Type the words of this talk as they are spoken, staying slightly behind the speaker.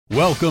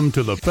Welcome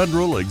to the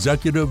Federal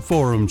Executive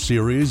Forum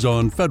series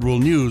on Federal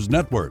News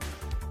Network,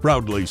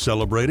 proudly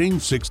celebrating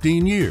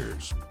 16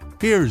 years.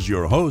 Here's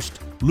your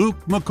host, Luke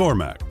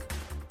McCormack.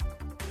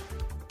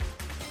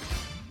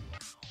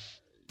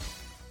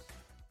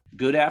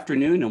 Good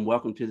afternoon and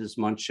welcome to this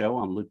month's show.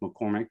 I'm Luke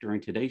McCormack.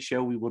 During today's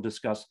show, we will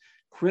discuss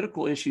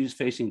critical issues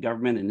facing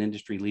government and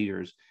industry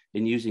leaders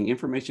in using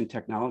information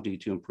technology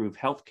to improve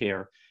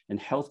healthcare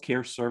and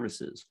healthcare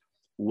services.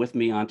 With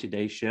me on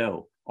today's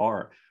show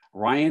are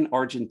Ryan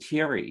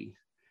Argentieri,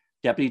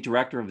 Deputy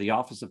Director of the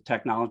Office of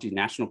Technology,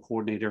 National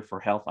Coordinator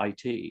for Health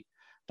IT,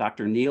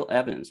 Dr. Neil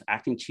Evans,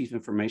 Acting Chief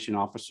Information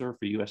Officer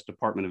for U.S.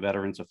 Department of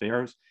Veterans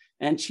Affairs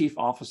and Chief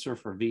Officer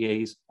for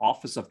VA's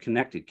Office of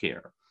Connected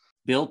Care,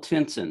 Bill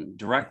Tinson,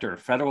 Director,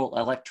 Federal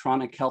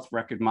Electronic Health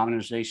Record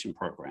Modernization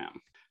Program,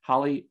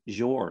 Holly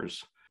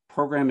Jors,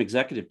 Program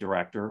Executive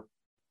Director,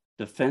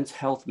 Defense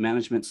Health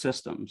Management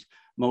Systems,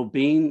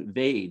 Mobeen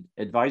Vade,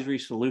 Advisory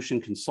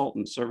Solution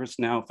Consultant,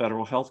 ServiceNow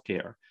Federal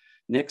Healthcare,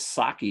 Nick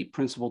Saki,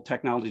 Principal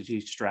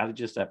Technology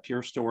Strategist at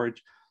Pure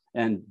Storage,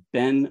 and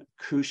Ben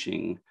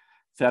Cushing,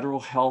 Federal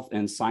Health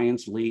and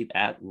Science Lead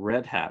at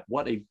Red Hat.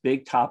 What a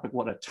big topic,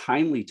 what a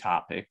timely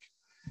topic,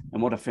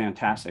 and what a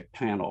fantastic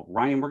panel.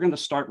 Ryan, we're going to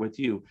start with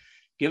you.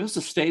 Give us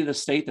the state of the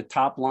state, the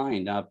top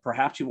line.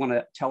 Perhaps you want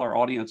to tell our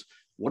audience,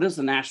 what does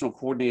the National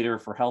Coordinator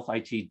for Health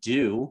IT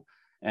do?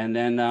 And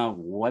then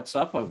what's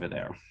up over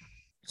there?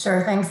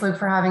 Sure. Thanks, Luke,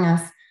 for having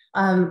us.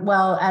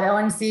 Well, at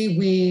ONC,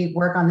 we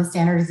work on the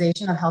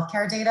standardization of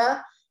healthcare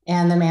data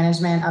and the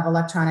management of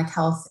electronic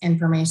health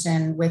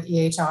information with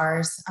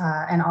EHRs,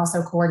 and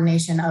also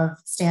coordination of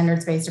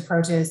standards-based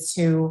approaches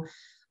to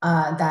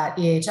that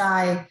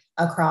EHI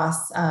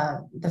across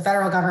the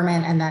federal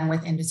government and then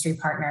with industry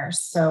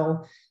partners.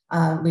 So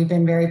we've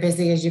been very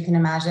busy, as you can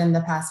imagine,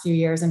 the past few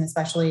years, and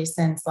especially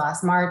since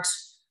last March.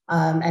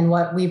 And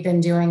what we've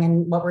been doing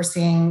and what we're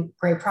seeing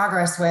great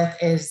progress with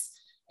is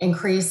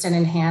increased and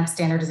enhanced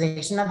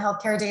standardization of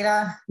healthcare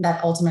data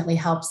that ultimately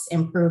helps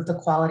improve the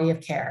quality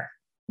of care.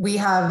 We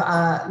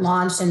have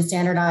launched and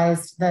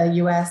standardized the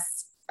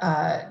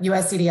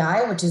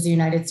USCDI, which is the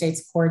United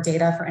States Core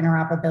Data for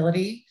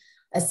Interoperability,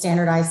 a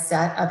standardized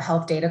set of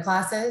health data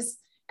classes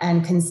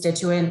and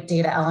constituent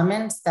data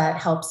elements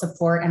that help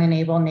support and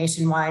enable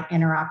nationwide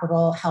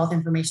interoperable health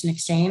information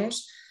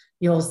exchange.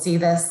 You'll see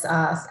this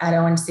at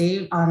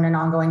ONC on an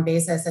ongoing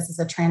basis. This is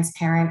a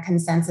transparent,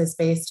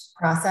 consensus-based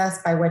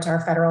process by which our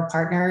federal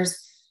partners,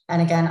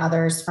 and again,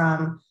 others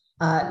from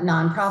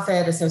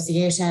nonprofit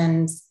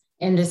associations,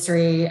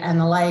 industry, and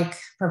the like,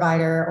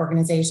 provider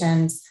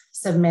organizations,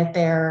 submit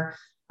their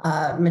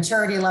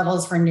maturity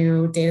levels for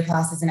new data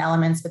classes and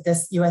elements. But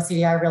this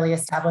USCDI really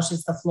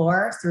establishes the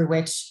floor through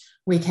which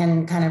we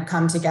can kind of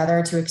come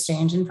together to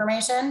exchange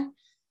information.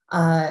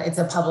 It's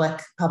a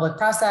public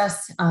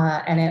process,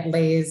 and it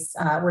lays,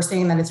 we're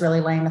seeing that it's really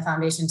laying the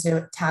foundation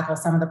to tackle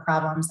some of the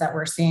problems that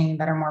we're seeing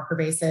that are more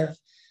pervasive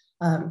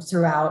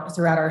throughout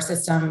our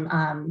system.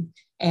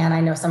 And I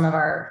know some of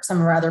our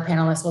other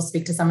panelists will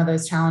speak to some of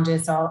those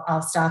challenges, so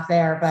I'll stop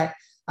there. But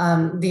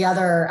the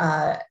other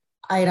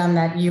item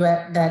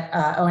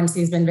that ONC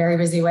has been very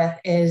busy with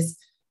is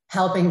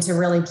helping to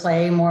really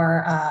play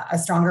more a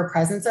stronger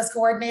presence as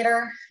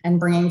coordinator and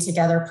bringing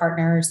together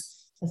partners,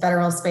 the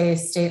federal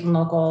space, state and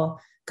local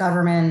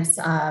governments,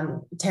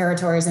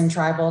 territories and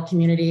tribal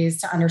communities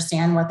to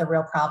understand what the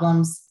real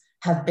problems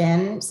have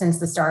been since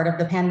the start of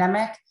the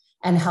pandemic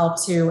and help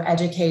to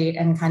educate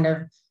and kind of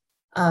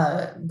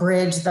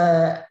bridge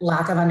the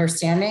lack of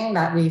understanding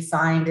that we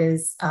find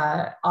is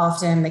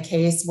often the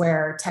case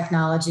where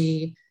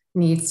technology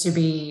needs to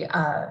be,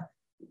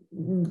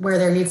 where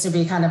there needs to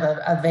be kind of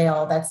a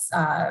veil that's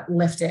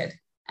lifted,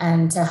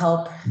 and to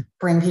help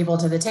bring people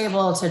to the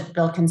table to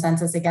build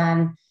consensus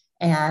again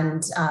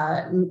and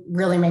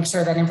really make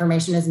sure that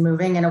information is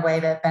moving in a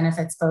way that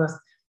benefits both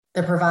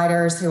the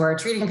providers who are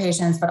treating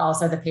patients, but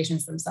also the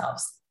patients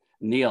themselves.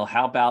 Neil,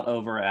 how about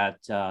over at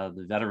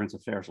the Veterans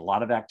Affairs? A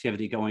lot of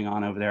activity going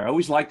on over there. I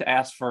always like to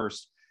ask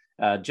first,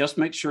 just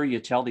make sure you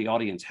tell the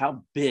audience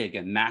how big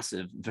and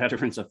massive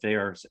Veterans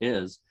Affairs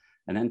is,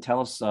 and then tell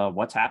us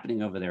what's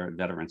happening over there at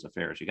Veterans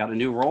Affairs. You got a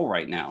new role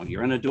right now.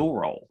 You're in a dual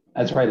role.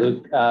 That's right,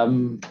 Luke.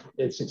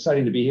 It's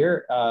exciting to be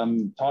here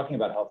talking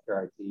about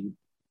healthcare IT.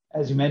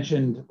 As you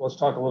mentioned, let's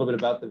talk a little bit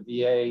about the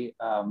VA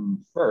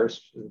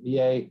first. The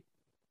VA,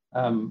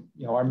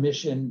 our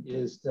mission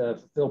is to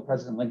fulfill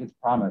President Lincoln's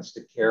promise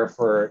to care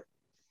for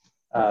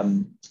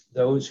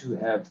those who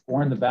have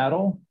borne the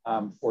battle,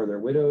 for their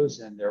widows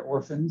and their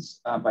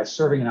orphans, by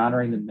serving and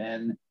honoring the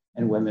men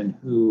and women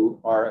who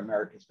are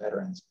America's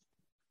veterans.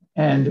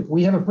 And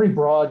we have a pretty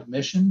broad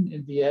mission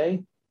in VA,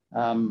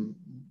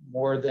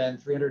 more than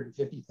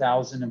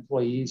 350,000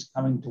 employees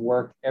coming to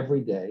work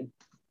every day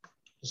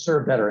to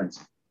serve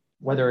veterans,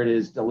 whether it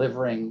is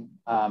delivering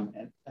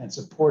and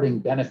supporting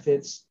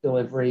benefits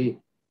delivery,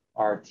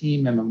 our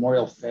team and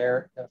memorial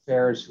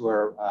affairs who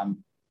are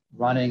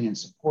running and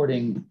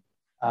supporting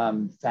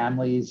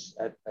families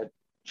at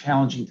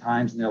challenging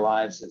times in their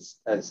lives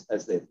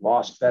as they've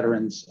lost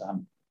veterans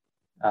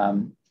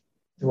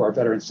through our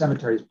veteran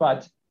cemeteries.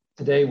 But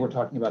today we're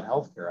talking about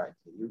healthcare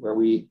IT, where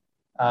we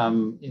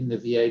in the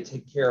VA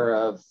take care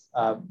of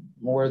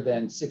more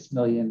than 6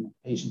 million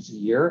patients a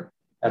year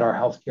at our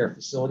healthcare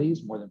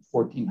facilities, more than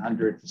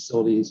 1,400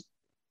 facilities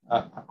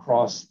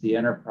across the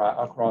enterprise,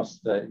 across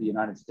the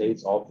United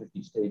States, all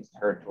 50 states,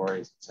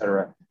 territories, et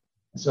cetera.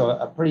 So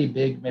a pretty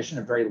big mission,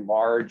 a very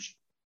large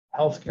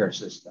healthcare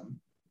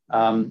system,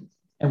 and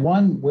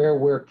one where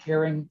we're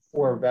caring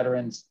for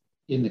veterans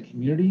in the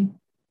community,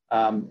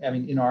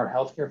 in our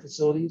healthcare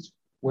facilities,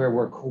 where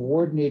we're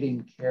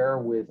coordinating care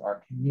with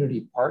our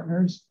community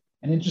partners.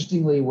 And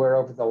interestingly, where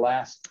over the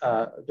last,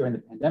 during the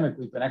pandemic,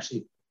 we've been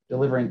actually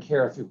delivering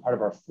care through part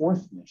of our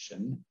fourth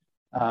mission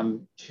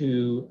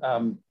to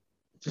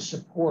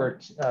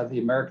support the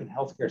American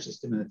healthcare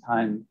system in the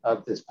time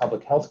of this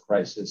public health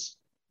crisis,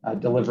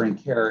 delivering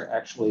care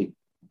actually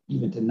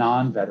even to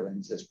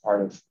non-veterans as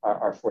part of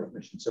our fourth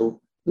mission.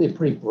 So really a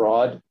pretty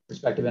broad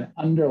perspective, and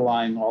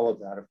underlying all of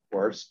that, of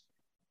course,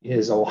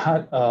 is a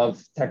lot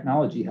of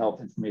technology,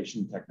 health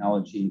information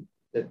technology,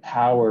 that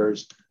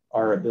powers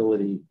our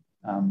ability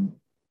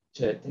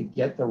to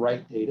get the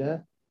right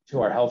data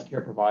to our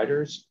healthcare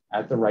providers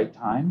at the right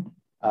time,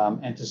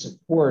 and to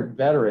support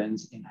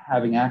veterans in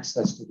having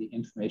access to the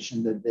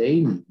information that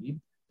they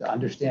need to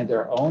understand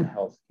their own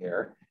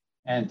healthcare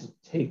and to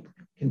take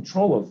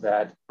control of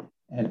that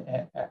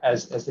and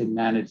as they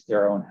manage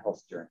their own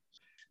health journeys.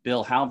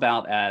 Bill, how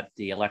about at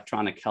the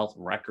Electronic Health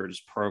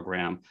Records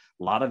program?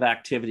 A lot of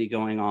activity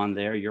going on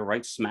there. You're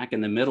right smack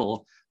in the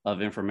middle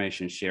of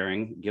information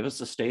sharing. Give us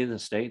the state of the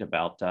state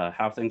about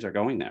how things are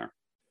going there.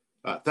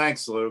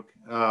 Thanks, Luke.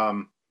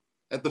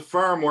 At the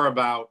firm, we're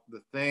about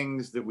the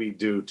things that we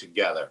do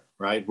together,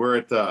 right?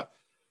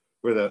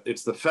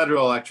 It's the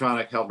Federal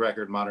Electronic Health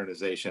Record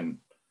Modernization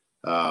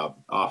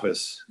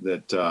office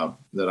that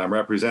I'm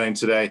representing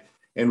today.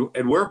 And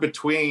we're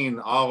between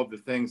all of the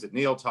things that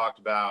Neil talked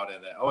about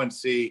and that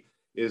ONC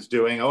is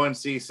doing.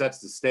 ONC sets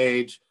the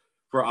stage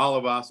for all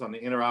of us on the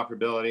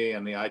interoperability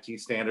and the IT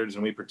standards,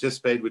 and we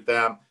participate with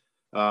them.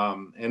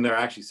 And they're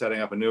actually setting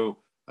up a new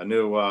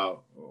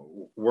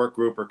work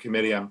group or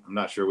committee, I'm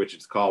not sure which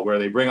it's called, where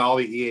they bring all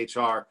the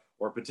EHR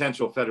or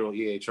potential federal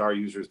EHR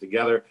users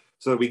together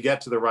so that we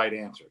get to the right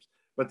answers.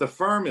 But the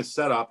firm is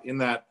set up in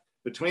that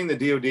between the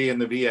DoD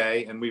and the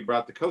VA, and we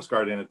brought the Coast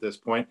Guard in at this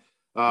point,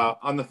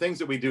 on the things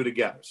that we do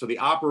together. So the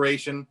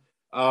operation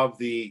of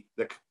the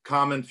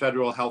common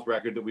federal health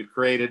record that we've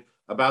created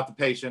about the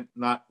patient,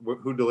 not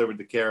who delivered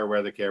the care or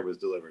where the care was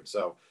delivered.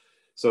 So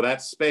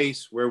that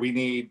space where we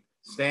need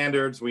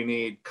standards, we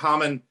need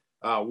common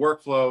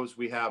workflows,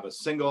 we have a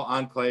single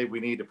enclave, we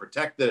need to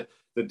protect the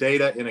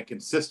data in a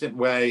consistent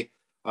way,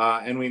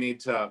 and we need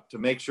to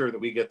make sure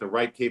that we get the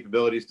right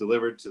capabilities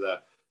delivered to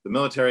the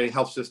military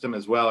health system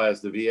as well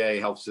as the VA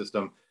health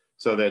system,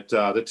 so that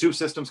the two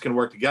systems can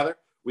work together.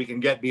 We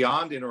can get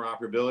beyond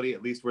interoperability,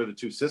 at least where the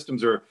two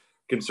systems are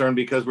concerned,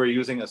 because we're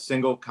using a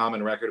single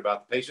common record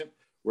about the patient.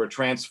 We're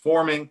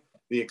transforming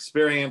the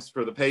experience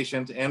for the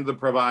patient and the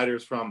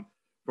providers from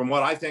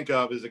what I think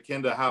of as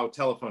akin to how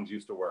telephones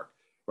used to work,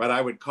 right?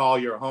 I would call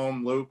your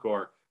home, Luke,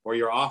 or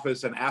your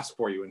office and ask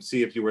for you and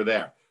see if you were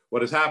there.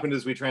 What has happened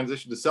as we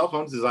transitioned to cell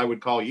phones is I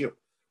would call you.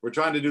 We're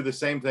trying to do the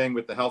same thing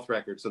with the health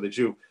record so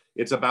that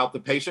it's about the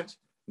patient,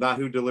 not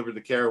who delivered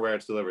the care or where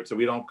it's delivered. So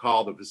we don't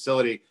call the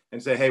facility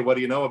and say, hey, what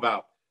do you know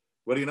about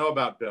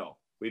Bill?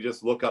 We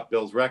just look up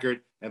Bill's record,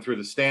 and through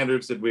the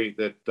standards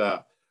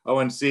that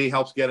ONC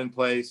helps get in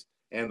place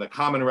and the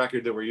common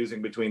record that we're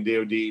using between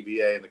DoD,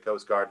 VA, and the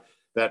Coast Guard,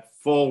 that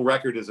full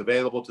record is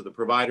available to the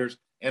providers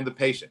and the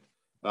patient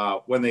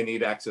when they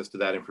need access to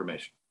that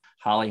information.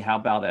 Holly, how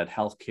about at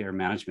Healthcare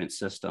Management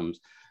Systems?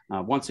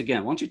 Once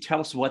again, why don't you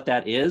tell us what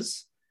that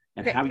is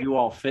and how you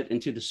all fit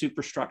into the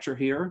superstructure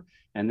here,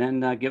 and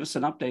then give us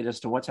an update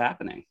as to what's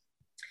happening.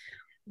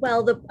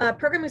 Well, the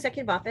Program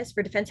Executive Office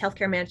for Defense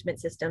Healthcare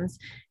Management Systems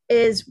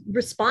is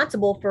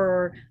responsible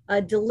for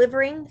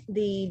delivering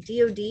the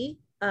DoD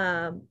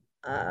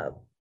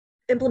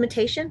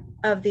implementation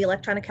of the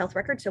electronic health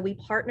record. So we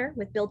partner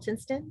with Bill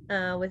Tinston,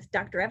 with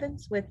Dr.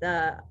 Evans, with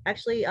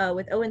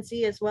ONC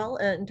as well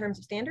in terms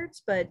of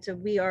standards, but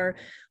we are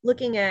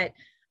looking at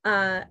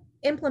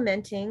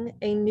implementing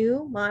a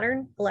new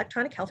modern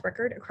electronic health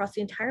record across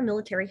the entire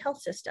military health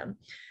system.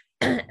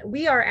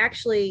 We are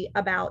actually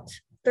about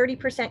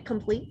 30%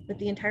 complete with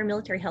the entire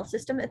military health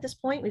system at this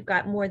point. We've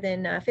got more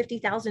than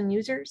 50,000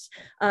 users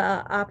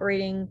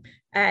operating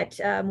at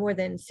more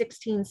than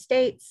 16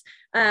 states.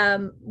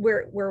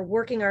 We're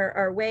working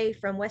our way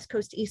from West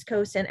Coast to East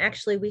Coast, and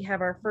actually we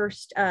have our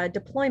first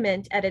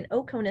deployment at an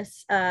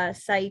OCONUS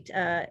site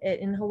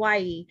in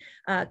Hawaii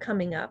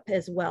coming up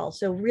as well.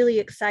 So really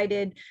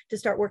excited to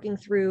start working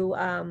through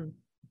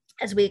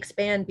as we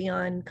expand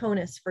beyond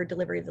CONUS for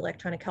delivery of the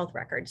electronic health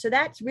record. So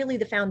that's really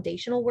the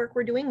foundational work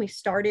we're doing. We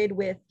started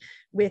with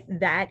with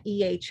that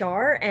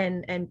EHR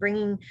and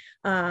bringing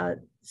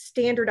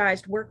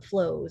standardized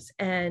workflows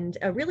and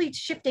really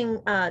shifting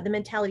the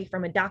mentality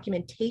from a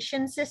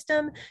documentation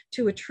system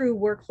to a true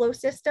workflow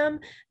system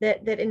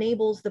that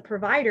enables the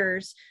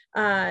providers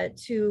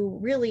to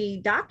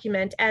really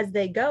document as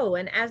they go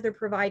and as they're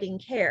providing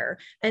care.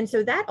 And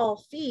so that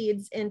all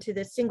feeds into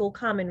the single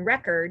common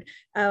record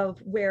of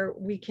where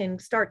we can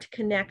start to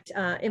connect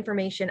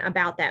information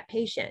about that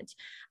patient.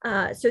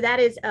 So that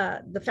is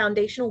the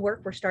foundational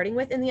work we're starting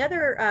with. In the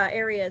other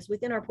areas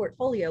within our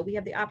portfolio, we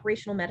have the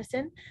operational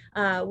medicine,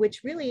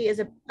 which really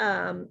is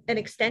an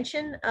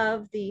extension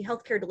of the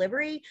healthcare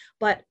delivery,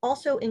 but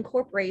also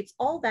incorporates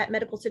all that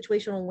medical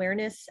situational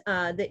awareness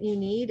that you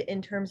need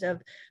in terms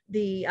of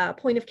the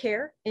point of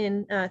care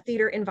in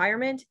theater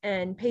environment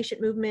and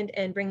patient movement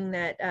and bringing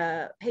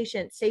that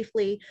patient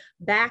safely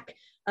back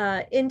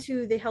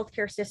into the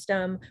healthcare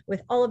system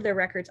with all of their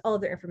records, all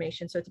of their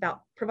information. So it's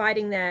about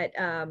providing that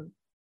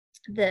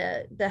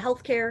the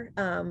healthcare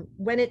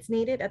when it's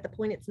needed, at the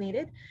point it's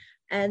needed,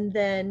 and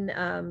then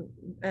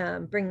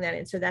bring that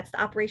in. So that's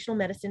the operational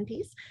medicine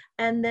piece.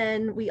 And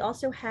then we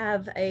also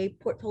have a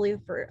portfolio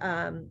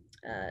for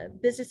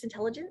business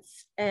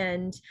intelligence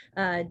and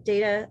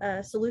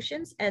data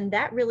solutions. And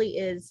that really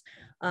is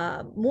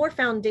more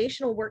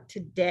foundational work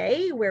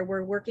today, where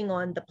we're working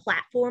on the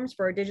platforms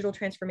for our digital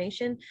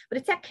transformation, but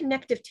it's that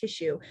connective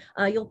tissue.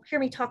 You'll hear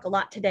me talk a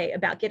lot today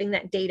about getting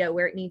that data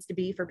where it needs to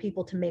be for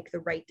people to make the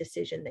right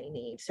decision they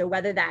need. So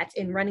whether that's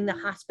in running the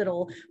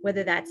hospital,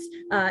 whether that's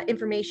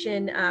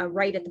information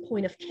right at the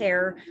point of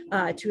care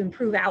to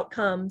improve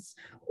outcomes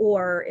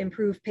or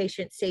improve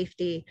patient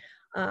safety,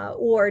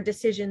 or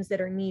decisions that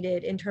are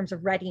needed in terms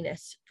of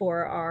readiness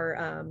for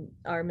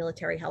our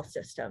military health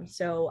system.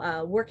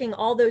 So working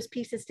all those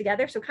pieces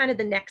together. So kind of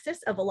the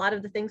nexus of a lot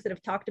of the things that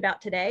I've talked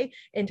about today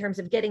in terms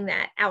of getting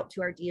that out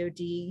to our DoD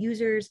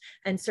users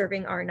and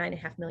serving our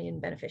 9.5 million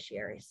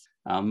beneficiaries.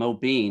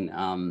 Mobeen,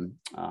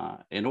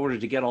 in order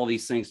to get all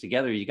these things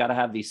together, you got to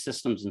have these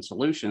systems and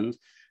solutions.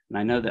 And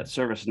I know that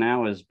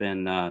ServiceNow has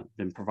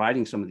been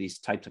providing some of these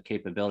types of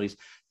capabilities.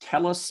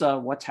 Tell us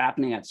what's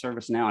happening at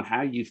ServiceNow and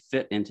how you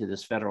fit into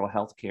this federal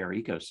healthcare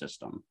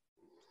ecosystem.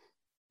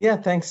 Yeah,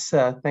 thanks,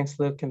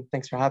 Luke, and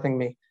thanks for having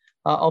me.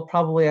 I'll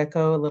probably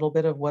echo a little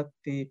bit of what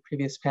the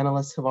previous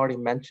panelists have already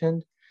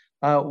mentioned.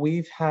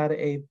 We've had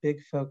a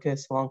big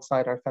focus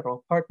alongside our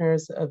federal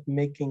partners of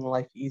making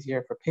life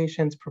easier for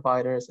patients,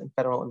 providers, and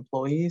federal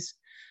employees.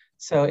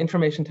 So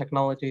information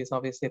technology is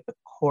obviously at the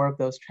core of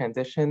those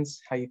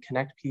transitions, how you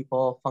connect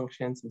people,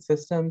 functions, and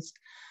systems.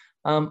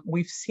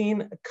 We've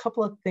seen a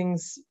couple of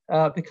things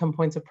become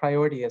points of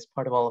priority as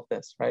part of all of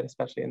this, right?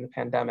 Especially in the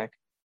pandemic.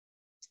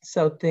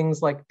 So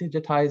things like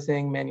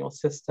digitizing manual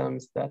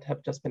systems that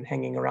have just been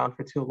hanging around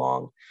for too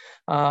long,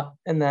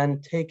 and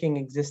then taking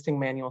existing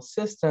manual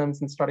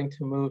systems and starting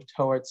to move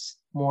towards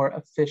more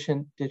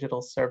efficient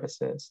digital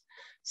services.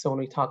 So when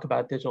we talk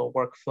about digital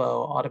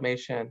workflow,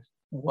 automation,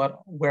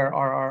 where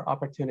are our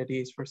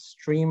opportunities for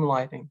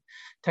streamlining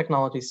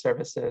technology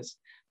services?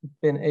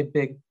 Been a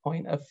big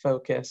point of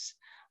focus.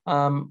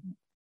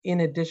 In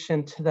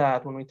addition to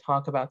that, when we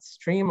talk about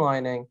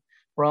streamlining,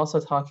 we're also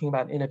talking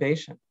about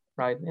innovation,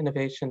 right?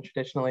 Innovation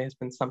traditionally has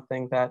been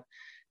something that,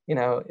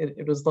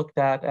 it was looked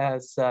at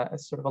as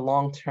sort of a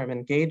long-term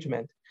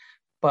engagement.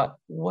 But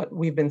what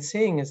we've been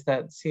seeing is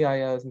that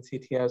CIOs and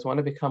CTOs want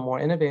to become more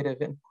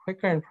innovative and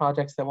quicker in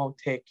projects that won't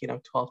take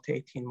 12 to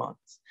 18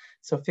 months.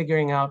 So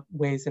figuring out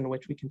ways in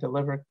which we can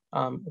deliver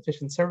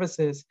efficient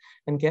services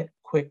and get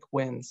quick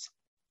wins.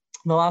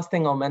 The last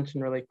thing I'll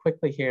mention really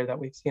quickly here that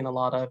we've seen a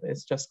lot of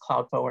is just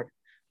cloud forward,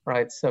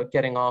 right? So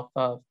getting off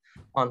of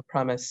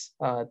on-premise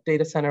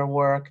data center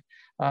work,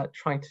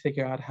 trying to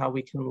figure out how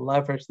we can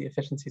leverage the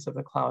efficiencies of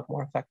the cloud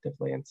more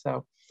effectively. And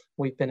so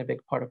we've been a big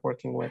part of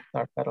working with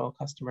our federal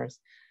customers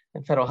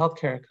and federal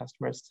healthcare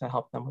customers to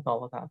help them with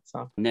all of that.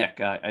 So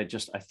Nick, I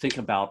think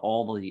about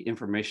all the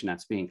information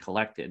that's being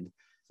collected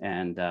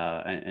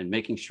and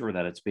making sure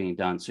that it's being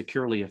done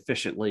securely,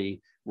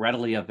 efficiently,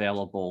 readily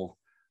available,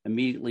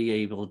 immediately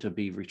able to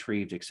be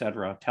retrieved, et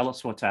cetera. Tell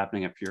us what's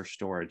happening at Pure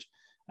Storage.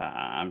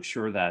 I'm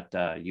sure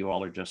that you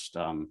all are just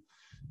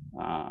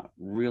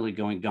really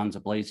going guns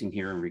a-blazing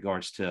here in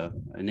regards to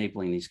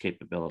enabling these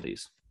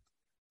capabilities.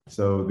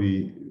 So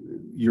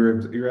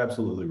you're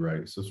absolutely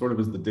right. So sort of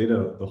as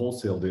the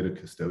wholesale data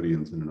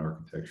custodians in an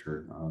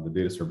architecture, the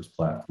data service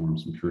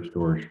platforms and Pure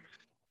Storage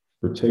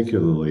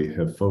particularly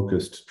have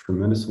focused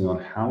tremendously on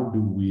how do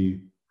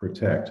we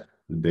protect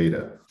the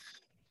data.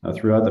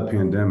 Throughout the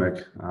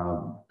pandemic,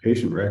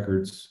 patient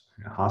records,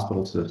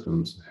 hospital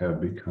systems have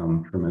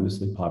become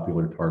tremendously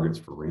popular targets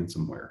for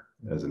ransomware,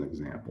 as an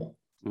example.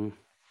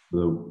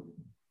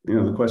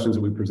 The questions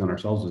that we present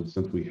ourselves is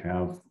since we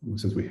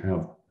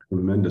have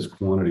tremendous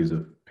quantities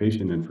of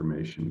patient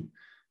information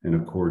and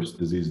of course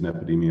disease and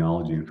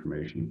epidemiology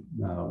information,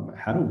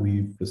 how do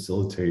we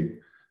facilitate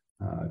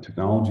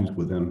technologies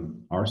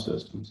within our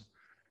systems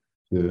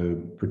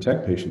to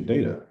protect patient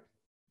data?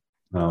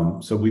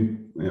 So we've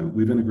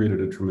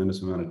integrated a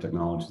tremendous amount of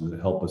technologies that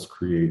help us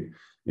create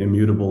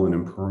immutable and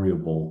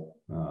impermeable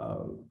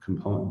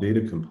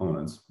data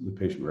components, the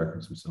patient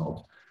records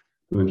themselves,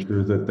 to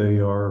ensure that they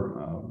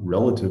are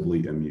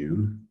relatively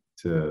immune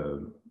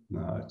to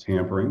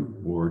tampering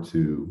or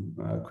to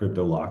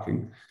crypto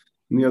locking.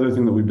 And the other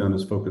thing that we've done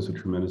is focus a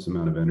tremendous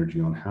amount of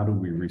energy on how do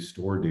we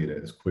restore data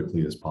as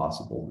quickly as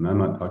possible. And I'm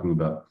not talking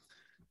about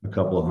a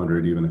couple of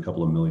hundred, even a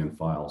couple of million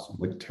files,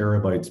 like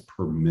terabytes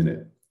per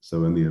minute.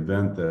 So in the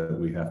event that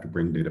we have to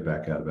bring data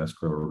back out of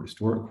escrow or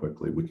restore it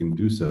quickly, we can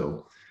do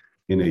so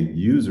in a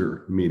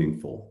user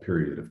meaningful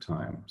period of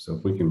time. So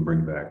if we can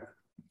bring back,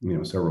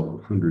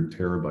 several hundred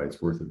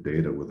terabytes worth of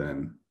data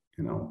within,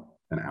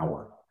 an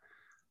hour,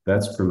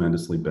 that's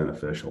tremendously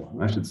beneficial.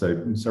 I should say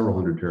several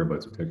hundred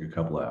terabytes would take a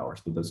couple of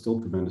hours, but that's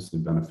still tremendously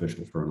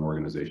beneficial for an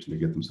organization to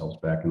get themselves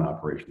back in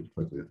operation as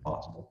quickly as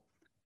possible.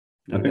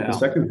 I think the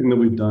second thing that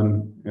we've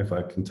done, if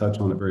I can touch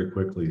on it very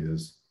quickly,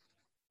 is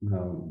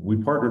we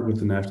partnered with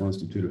the National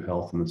Institute of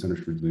Health and the Centers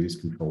for Disease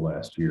Control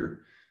last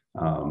year,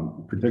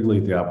 particularly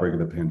at the outbreak of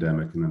the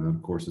pandemic. And then,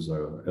 of course, as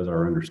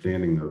our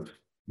understanding of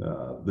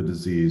the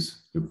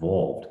disease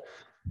evolved,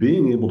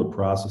 being able to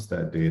process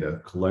that data,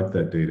 collect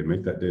that data,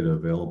 make that data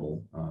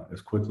available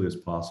as quickly as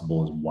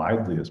possible, as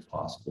widely as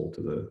possible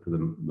to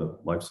the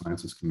life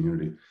sciences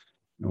community,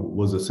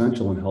 was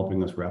essential in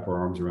helping us wrap our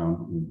arms around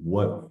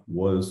what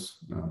was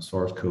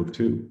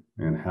SARS-CoV-2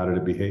 and how did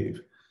it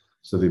behave.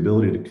 So the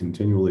ability to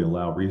continually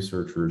allow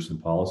researchers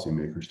and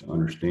policymakers to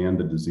understand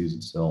the disease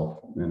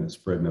itself and its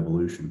spread and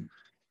evolution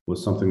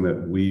was something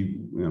that we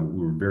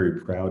were very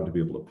proud to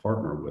be able to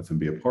partner with and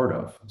be a part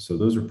of. So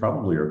those are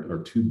probably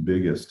our two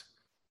biggest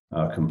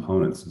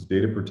components, is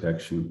data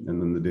protection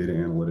and then the data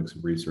analytics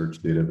and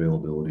research, data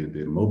availability and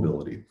data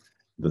mobility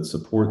that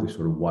support the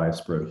sort of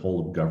widespread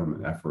whole of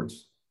government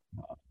efforts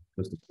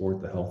to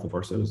support the health of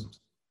our citizens.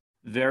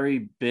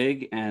 Very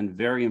big and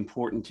very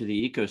important to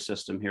the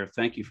ecosystem here.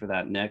 Thank you for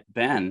that, Nick.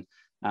 Ben,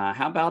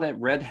 how about at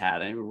Red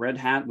Hat? Red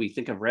Hat, we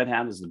think of Red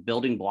Hat as the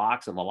building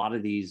blocks of a lot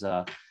of these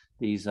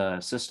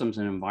systems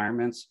and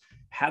environments.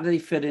 How do they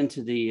fit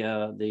into the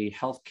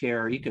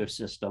healthcare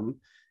ecosystem?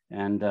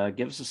 And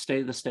give us a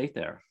state of the state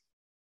there.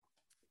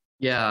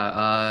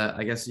 Yeah,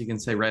 I guess you can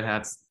say Red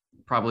Hat's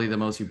probably the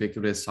most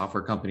ubiquitous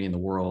software company in the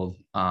world,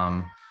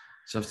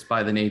 just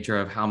by the nature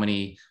of how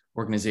many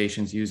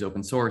organizations use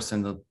open source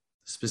and the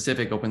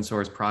specific open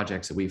source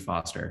projects that we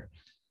foster.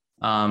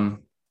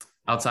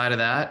 Outside of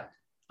that,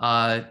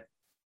 I'd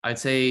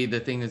say the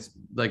thing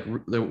that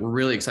we're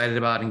really excited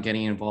about and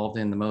getting involved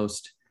in the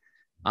most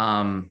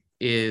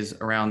is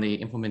around the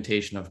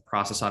implementation of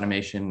process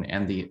automation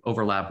and the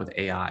overlap with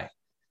AI.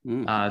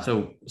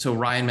 So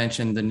Ryan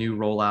mentioned the new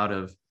rollout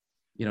of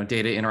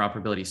data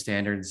interoperability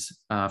standards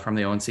from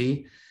the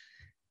ONC,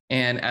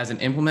 and as an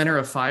implementer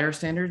of FHIR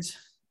standards,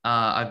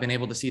 I've been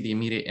able to see the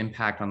immediate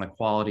impact on the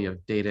quality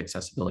of data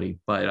accessibility.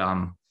 But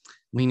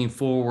leaning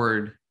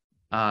forward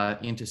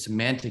into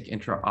semantic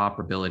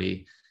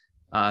interoperability,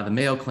 the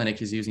Mayo Clinic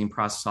is using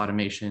process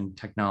automation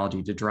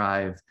technology to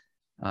drive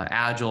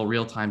agile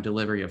real-time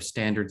delivery of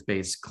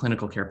standards-based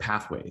clinical care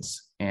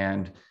pathways.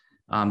 And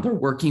they're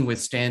working with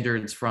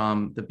standards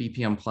from the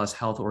BPM Plus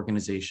Health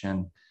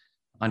Organization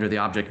under the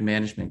Object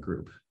Management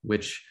Group,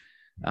 which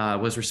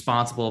was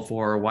responsible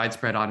for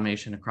widespread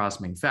automation across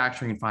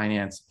manufacturing,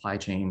 finance, supply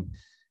chain.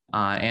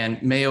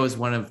 And Mayo is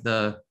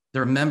they're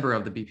a member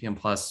of the BPM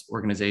Plus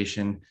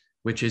organization,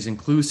 which is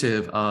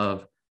inclusive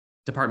of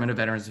Department of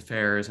Veterans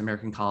Affairs,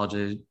 American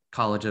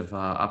College of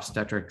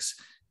Obstetrics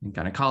and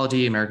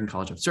Gynecology, American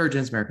College of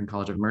Surgeons, American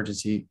College of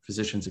Emergency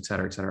Physicians, et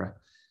cetera, et cetera.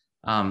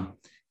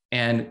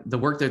 And the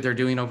work that they're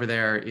doing over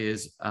there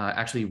is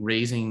actually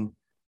raising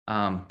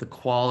the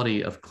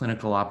quality of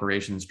clinical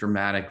operations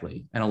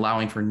dramatically and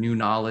allowing for new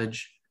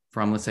knowledge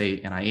from, let's say,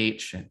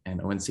 NIH and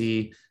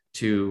ONC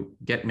to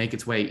make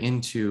its way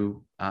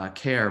into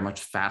care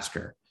much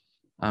faster.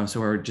 So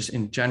we're just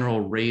in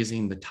general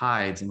raising the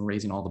tides and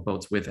raising all the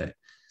boats with it.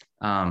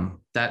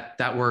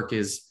 That work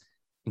is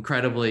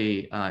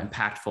incredibly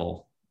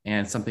impactful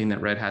and something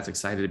that Red Hat's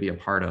excited to be a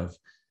part of.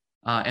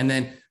 And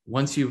then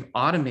once you've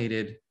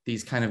automated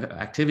these kind of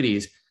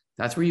activities,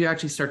 that's where you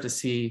actually start to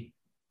see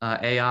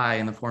AI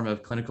in the form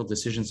of clinical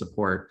decision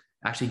support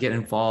actually get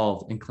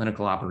involved in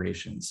clinical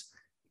operations.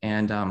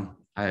 And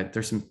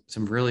there's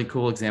some really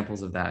cool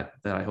examples of that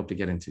I hope to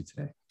get into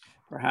today.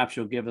 Perhaps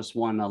you'll give us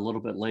one a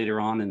little bit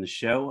later on in the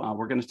show.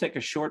 We're going to take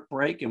a short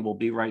break and we'll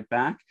be right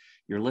back.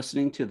 You're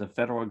listening to the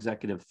Federal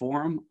Executive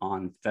Forum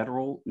on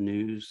Federal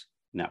News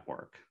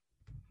Network.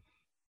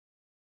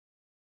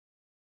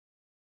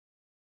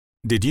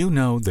 Did you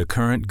know the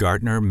current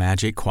Gartner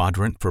Magic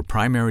Quadrant for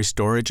primary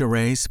storage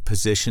arrays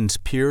positions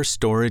Pure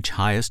Storage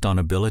highest on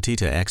ability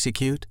to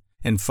execute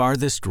and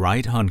farthest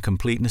right on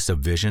completeness of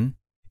vision?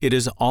 It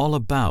is all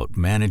about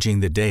managing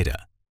the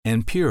data,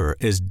 and Pure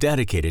is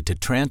dedicated to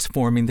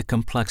transforming the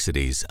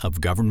complexities of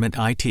government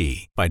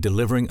IT by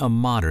delivering a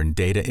modern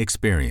data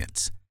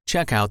experience.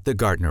 Check out the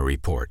Gartner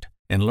Report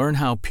and learn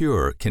how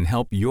Pure can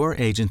help your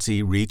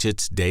agency reach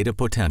its data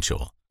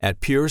potential at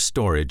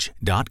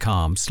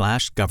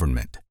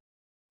purestorage.com/government.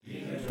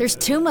 There's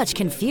too much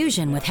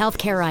confusion with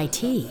healthcare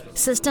IT.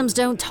 Systems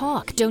don't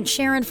talk, don't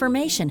share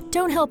information,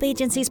 don't help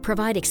agencies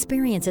provide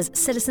experiences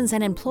citizens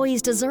and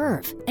employees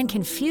deserve. And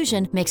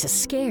confusion makes us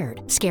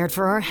scared. Scared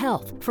for our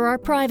health, for our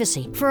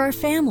privacy, for our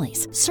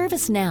families.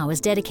 ServiceNow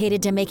is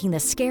dedicated to making the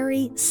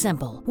scary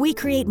simple. We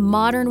create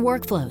modern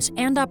workflows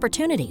and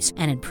opportunities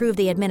and improve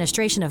the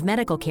administration of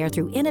medical care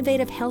through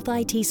innovative health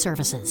IT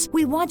services.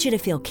 We want you to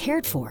feel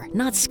cared for,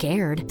 not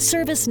scared.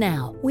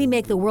 ServiceNow. We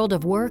make the world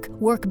of work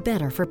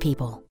better for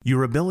people.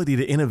 Your ability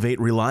to innovate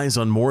relies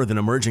on more than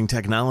emerging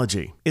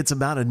technology. It's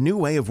about a new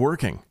way of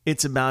working.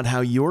 It's about how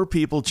your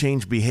people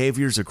change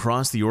behaviors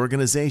across the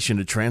organization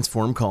to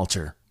transform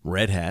culture.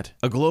 Red Hat,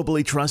 a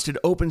globally trusted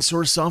open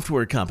source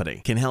software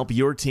company, can help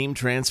your team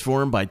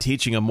transform by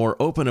teaching a more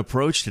open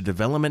approach to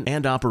development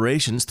and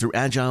operations through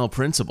agile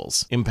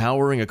principles,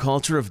 empowering a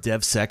culture of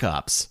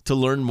DevSecOps. To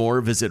learn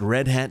more, visit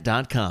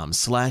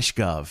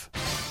redhat.com/gov.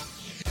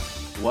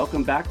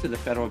 Welcome back to the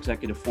Federal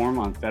Executive Forum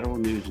on Federal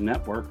News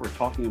Network. We're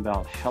talking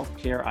about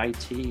healthcare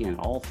IT and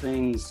all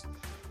things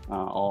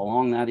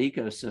along that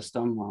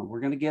ecosystem. We're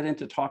going to get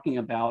into talking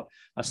about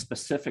a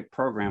specific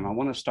program. I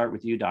want to start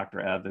with you, Dr.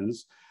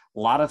 Evans. A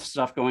lot of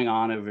stuff going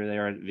on over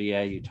there at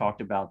VA. You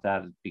talked about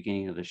that at the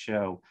beginning of the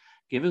show.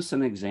 Give us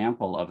an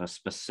example of a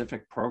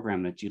specific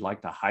program that you'd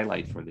like to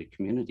highlight for the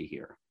community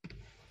here.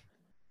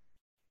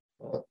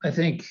 Well, I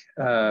think,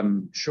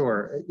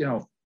 sure,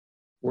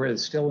 we're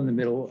still in the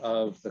middle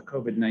of the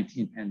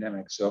COVID-19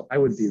 pandemic, so I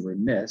would be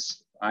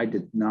remiss if I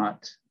did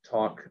not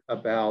talk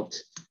about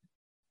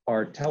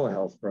our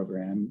telehealth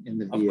program in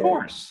the VA. Of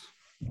course.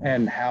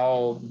 And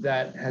how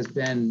that has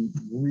been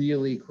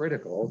really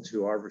critical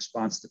to our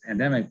response to the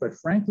pandemic. But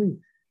frankly,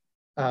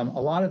 a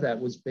lot of that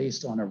was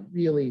based on a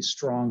really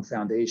strong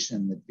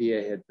foundation that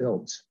VA had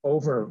built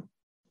over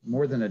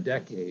more than a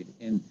decade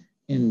in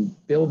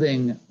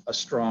building a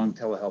strong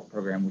telehealth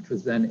program, which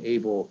was then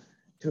able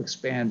to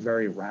expand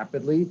very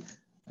rapidly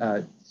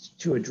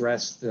to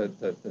address the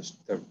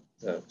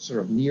sort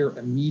of near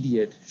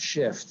immediate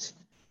shift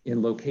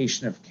in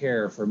location of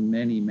care for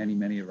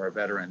many of our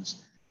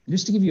veterans. And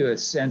just to give you a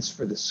sense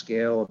for the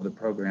scale of the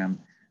program,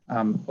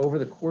 over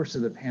the course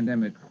of the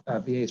pandemic,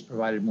 VA has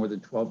provided more than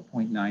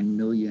 12.9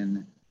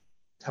 million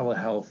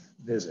telehealth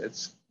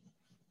visits.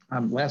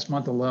 Last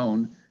month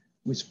alone,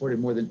 we supported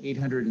more than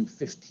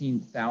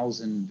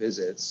 815,000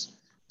 visits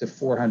to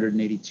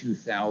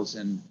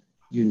 482,000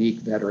 unique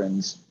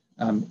veterans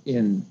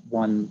in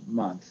 1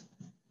 month.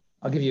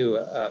 I'll give you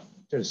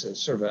just a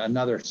sort of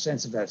another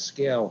sense of that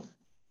scale.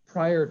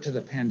 Prior to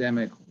the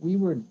pandemic, we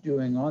were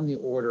doing on the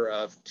order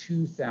of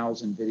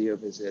 2,000 video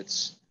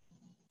visits,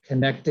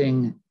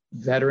 connecting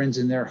veterans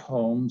in their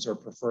homes or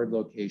preferred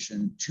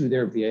location to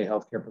their VA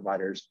healthcare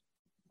providers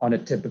on a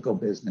typical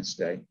business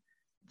day.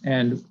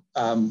 And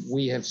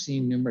we have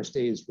seen numerous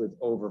days with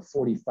over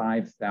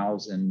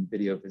 45,000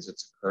 video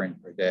visits occurring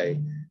per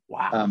day.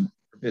 Wow.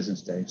 Per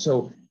business day.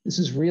 So this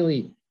has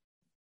really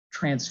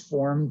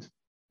transformed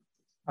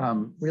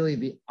really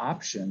the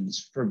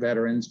options for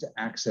veterans to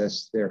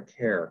access their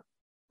care.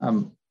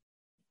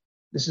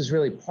 This is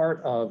really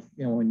part of,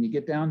 when you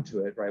get down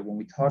to it, right, when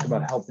we talk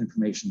about health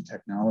information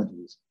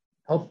technologies,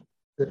 to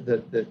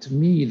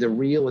me, the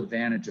real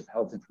advantage of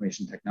health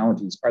information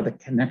technologies are the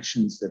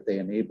connections that they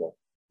enable.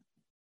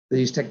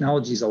 These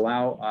technologies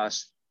allow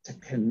us to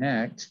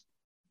connect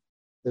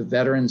the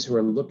veterans who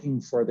are looking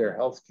for their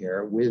health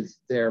care with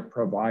their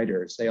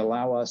providers. They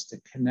allow us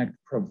to connect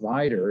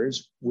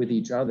providers with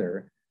each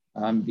other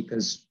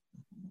because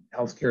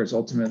healthcare is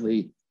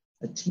ultimately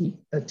a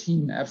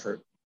team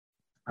effort.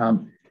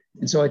 And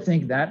so I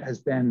think that has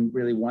been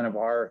really one of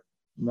our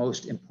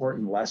most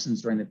important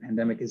lessons during the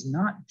pandemic, is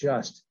not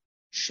just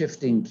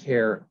shifting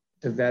care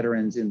to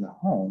veterans in the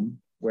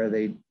home where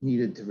they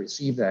needed to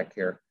receive that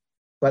care,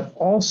 but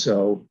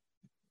also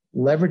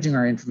leveraging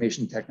our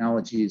information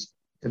technologies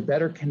to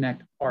better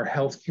connect our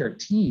healthcare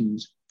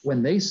teams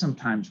when they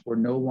sometimes were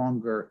no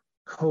longer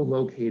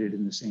co-located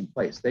in the same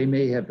place. They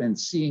may have been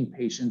seeing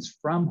patients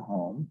from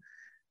home.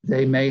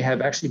 They may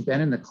have actually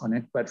been in the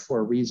clinic, but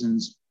for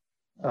reasons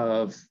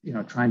of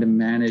trying to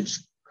manage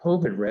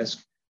COVID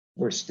risk,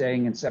 were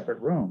staying in separate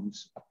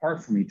rooms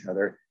apart from each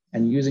other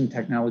and using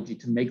technology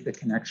to make the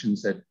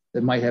connections that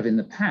might have in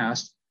the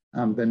past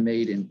been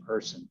made in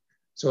person.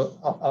 So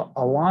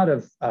a lot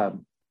of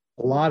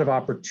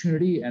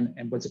opportunity,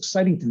 and what's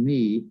exciting to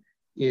me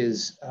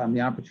is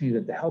the opportunity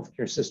that the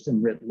healthcare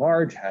system writ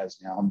large has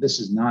now. And this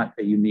is not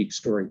a unique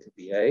story to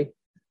VA.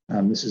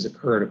 This has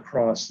occurred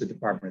across the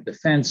Department of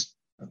Defense,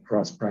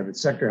 across private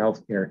sector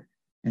healthcare,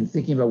 and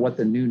thinking about what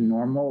the new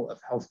normal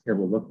of healthcare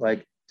will look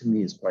like, to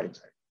me, is quite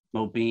exciting.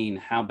 Mobeen,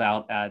 how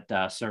about at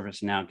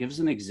ServiceNow? Give us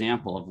an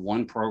example of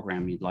one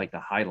program you'd like to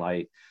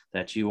highlight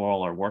that you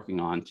all are working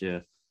on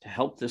to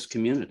help this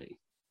community.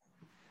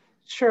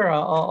 Sure,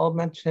 I'll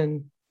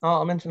mention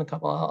a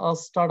couple. I'll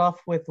start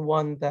off with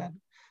one that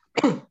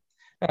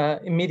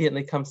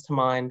immediately comes to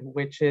mind,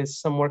 which is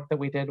some work that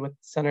we did with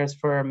Centers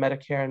for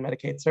Medicare and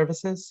Medicaid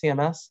Services,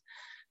 CMS.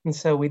 And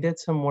so we did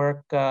some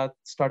work,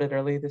 started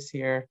early this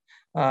year,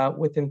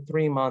 within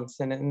 3 months.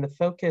 And the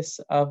focus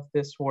of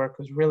this work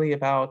was really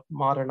about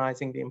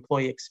modernizing the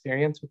employee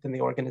experience within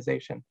the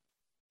organization.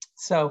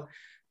 So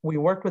we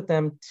worked with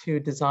them to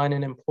design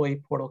an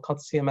employee portal called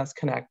CMS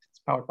Connect. It's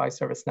powered by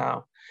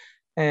ServiceNow.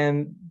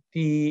 And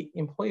the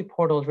employee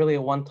portal is really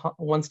a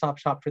one-stop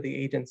shop for the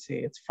agency.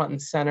 It's front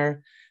and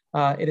center.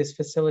 It is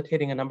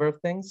facilitating a number of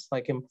things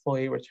like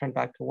employee return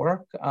back to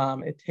work.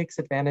 It takes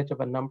advantage of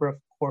a number of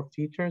core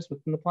features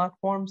within the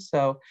platform.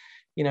 So,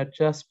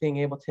 just being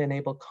able to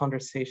enable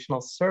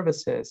conversational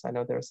services. I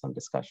know there was some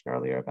discussion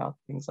earlier about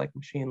things like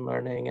machine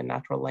learning and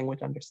natural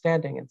language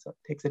understanding. And so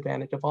it takes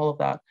advantage of all of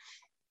that.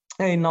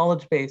 A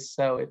knowledge base.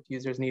 So if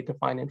users need to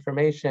find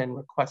information,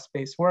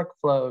 request-based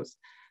workflows,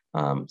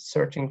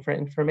 searching for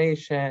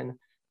information,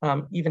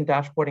 even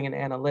dashboarding and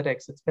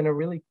analytics. It's been a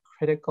really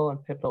critical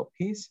and pivotal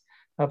piece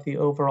of the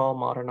overall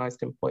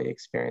modernized employee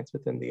experience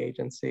within the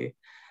agency.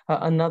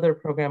 Another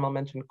program I'll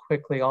mention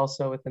quickly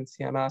also within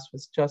CMS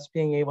was just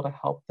being able to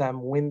help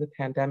them when the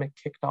pandemic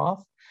kicked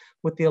off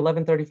with the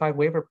 1135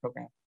 waiver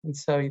program. And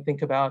so you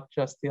think about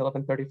just the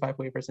 1135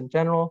 waivers in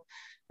general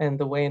and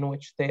the way in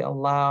which they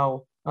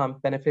allow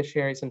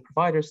beneficiaries and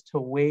providers to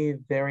waive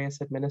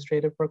various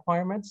administrative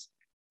requirements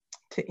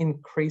to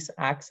increase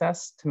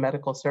access to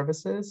medical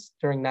services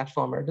during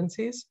national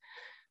emergencies.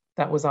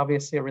 That was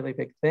obviously a really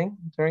big thing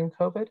during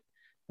COVID.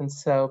 And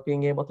so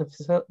being able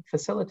to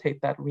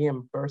facilitate that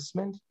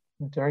reimbursement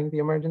during the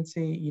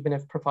emergency, even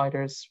if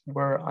providers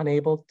were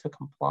unable to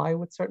comply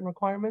with certain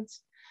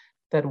requirements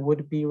that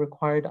would be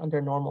required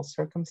under normal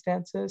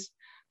circumstances,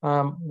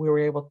 we were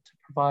able to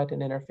provide an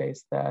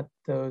interface that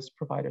those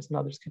providers and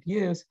others could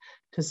use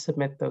to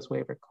submit those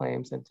waiver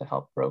claims and to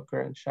help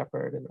broker and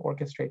shepherd and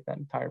orchestrate that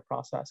entire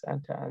process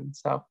end to end.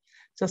 So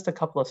just a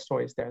couple of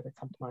stories there that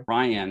come to mind.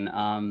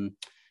 Ryan,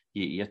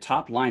 you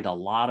top-lined a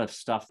lot of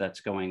stuff that's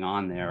going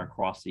on there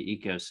across the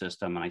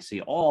ecosystem, and I see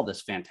all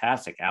this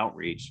fantastic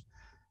outreach.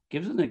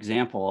 Give us an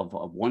example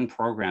of one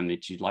program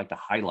that you'd like to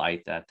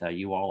highlight that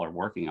you all are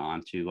working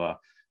on to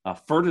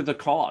further the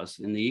cause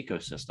in the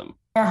ecosystem.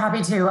 Yeah,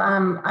 happy to.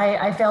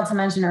 I failed to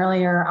mention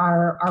earlier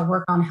our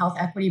work on health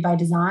equity by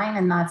design,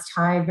 and that's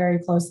tied very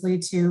closely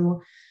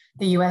to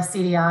the US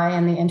CDI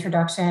and the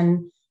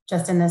introduction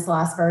just in this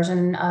last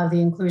version of the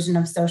inclusion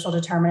of social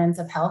determinants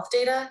of health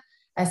data,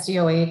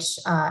 SDOH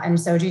and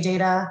SOGI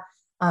data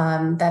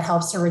that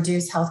helps to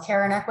reduce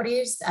healthcare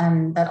inequities,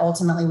 and that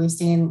ultimately we've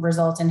seen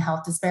result in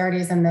health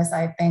disparities. And this,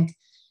 I think,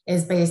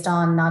 is based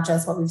on not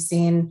just what we've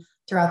seen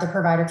throughout the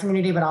provider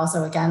community, but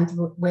also, again,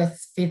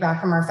 with feedback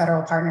from our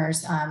federal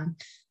partners,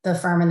 the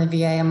firm and the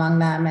VA among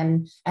them.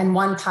 And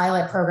one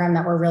pilot program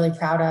that we're really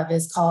proud of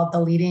is called the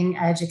Leading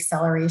Edge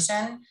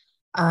Acceleration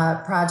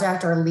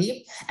Project, or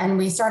LEAP. And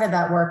we started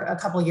that work a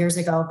couple years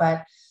ago,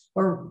 but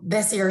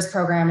this year's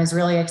program is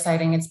really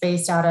exciting. It's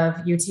based out of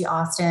UT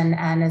Austin.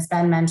 And as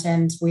Ben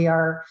mentioned, we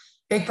are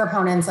big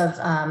proponents of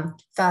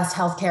fast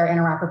healthcare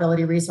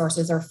interoperability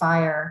resources, or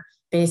FHIR,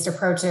 based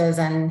approaches,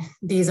 and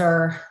these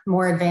are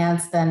more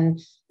advanced than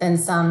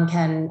some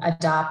can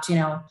adopt,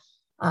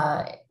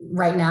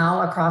 right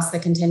now across the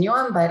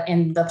continuum. But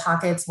in the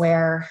pockets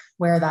where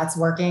that's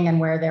working and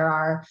where there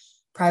are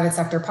private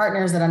sector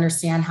partners that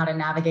understand how to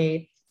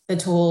navigate the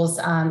tools,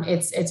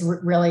 it's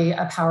really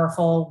a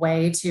powerful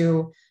way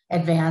to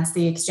advance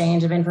the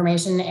exchange of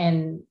information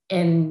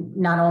in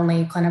not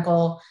only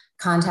clinical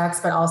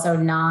context but also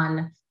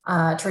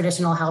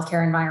non-traditional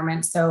healthcare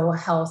environments. So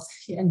health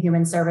and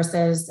human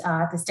services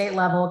at the state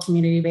level,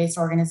 community-based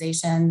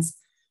organizations,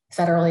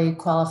 federally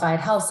qualified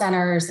health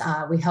centers.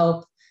 We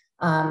hope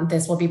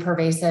this will be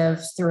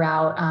pervasive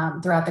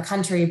throughout the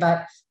country,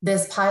 but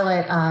this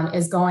pilot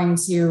is going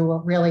to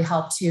really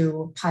help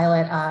to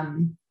pilot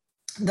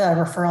the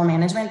referral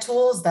management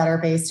tools that are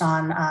based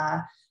on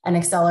an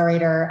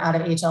accelerator out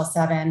of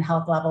HL7,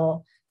 Health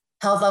Level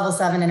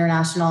 7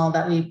 International,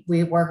 that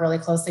we work really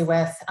closely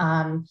with.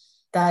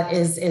 That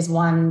is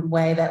one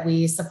way that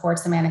we support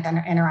semantic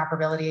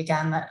interoperability,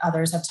 again, that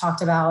others have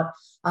talked about.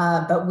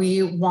 But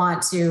we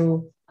want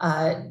to,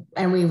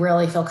 and we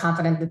really feel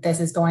confident that this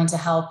is going to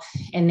help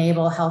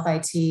enable health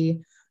IT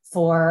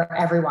for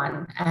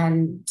everyone,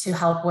 and to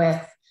help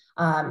with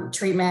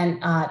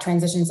treatment,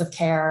 transitions of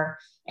care,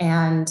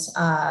 and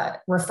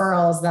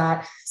referrals,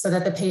 so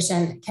that the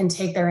patient can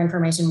take their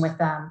information with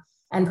them,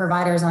 and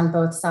providers on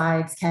both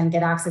sides can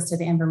get access to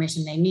the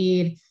information they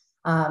need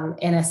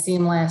in a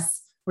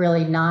seamless,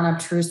 really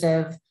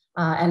non-obtrusive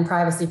and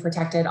privacy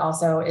protected,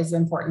 also is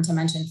important to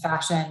mention,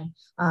 fashion,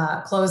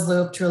 closed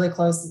loop, truly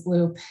closed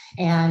loop,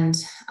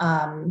 and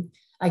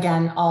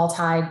again, all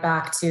tied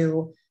back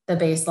to the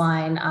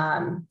baseline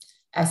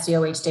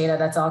SDOH data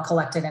that's all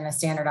collected in a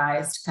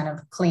standardized kind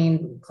of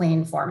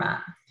clean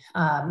format.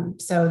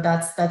 So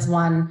that's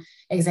one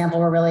example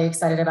we're really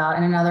excited about.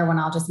 And another one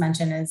I'll just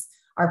mention is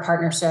our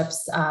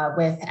partnerships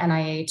with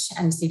NIH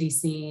and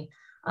CDC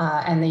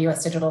and the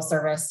US Digital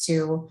Service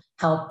to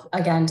help,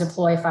 again,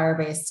 deploy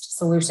FHIR-based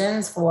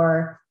solutions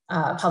for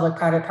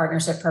public-private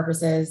partnership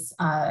purposes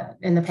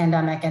in the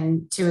pandemic.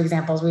 And 2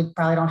 examples, we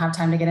probably don't have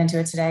time to get into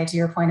it today, to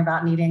your point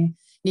about needing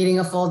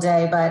a full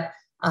day, but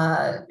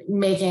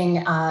making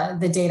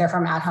the data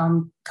from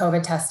at-home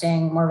COVID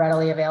testing more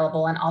readily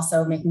available, and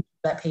also making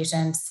sure that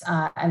patients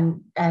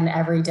and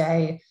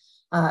everyday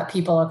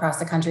people across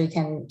the country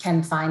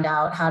can find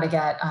out how to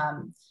get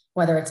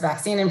whether it's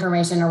vaccine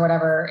information or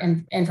whatever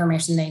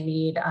information they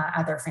need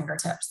at their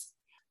fingertips.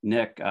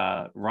 Nick,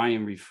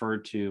 Ryan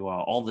referred to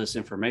all this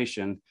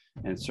information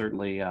and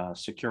certainly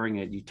securing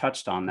it. You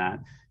touched on that.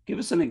 Give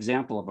us an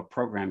example of a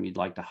program you'd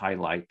like to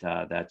highlight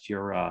that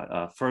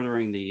you're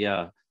furthering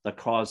the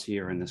cause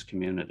here in this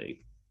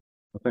community.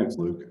 Well, thanks,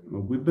 Luke.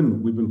 We've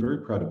been very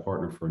proud to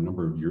partner for a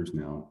number of years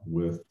now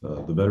with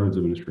the Veterans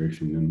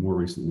Administration and more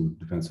recently with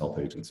Defense Health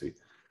Agency.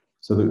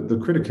 So the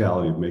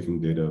criticality of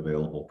making data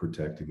available,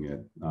 protecting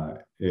it,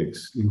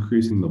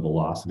 increasing the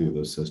velocity of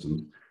those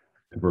systems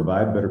to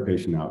provide better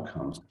patient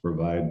outcomes, to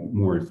provide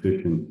more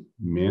efficient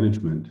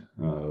management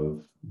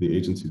of the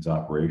agency's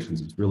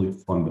operations is really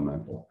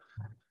fundamental.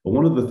 But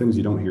one of the things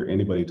you don't hear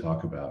anybody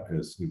talk about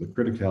is the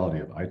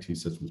criticality of IT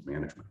systems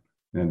management.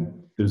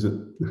 And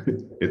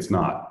that's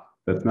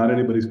not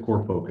anybody's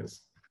core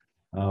focus.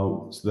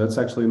 So that's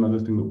actually another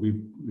thing that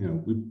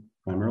we've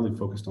primarily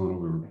focused on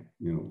over,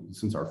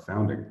 since our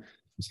founding,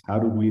 is how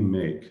do we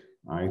make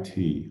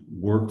IT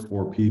work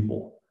for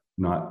people,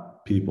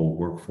 not people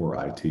work for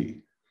IT.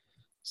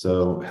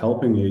 So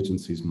helping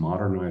agencies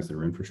modernize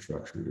their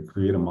infrastructure to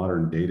create a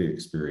modern data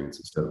experience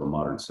instead of a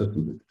modern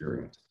systems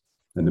experience.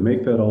 And to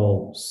make that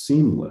all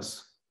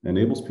seamless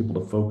enables people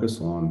to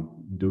focus on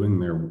doing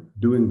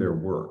their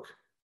work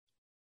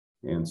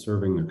and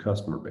serving their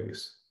customer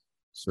base,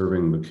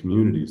 serving the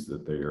communities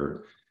that they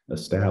are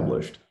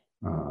established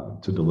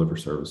to deliver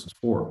services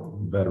for: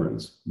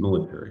 veterans,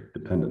 military,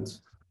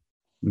 dependents.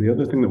 And the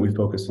other thing that we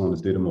focus on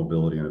is data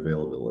mobility and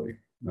availability.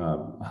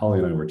 Holly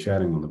and I were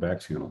chatting on the back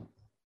channel.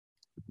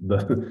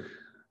 The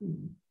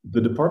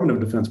Department of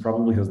Defense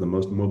probably has the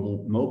most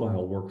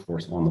mobile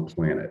workforce on the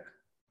planet.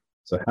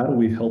 So how do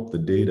we help the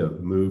data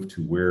move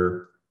to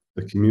where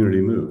the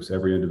community moves,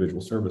 every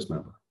individual service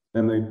member?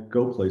 And they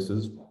go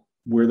places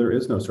where there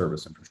is no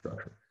service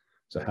infrastructure.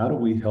 So how do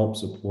we help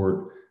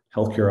support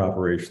healthcare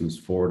operations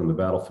forward in the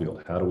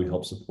battlefield? How do we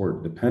help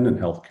support dependent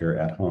healthcare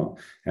at home?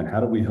 And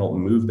how do we help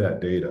move that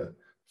data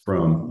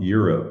from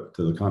Europe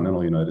to the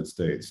continental United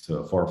States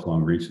to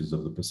far-flung reaches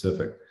of the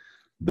Pacific?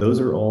 Those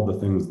are all the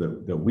things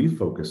that we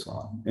focus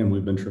on. And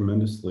we've been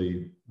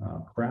tremendously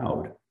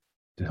proud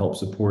to help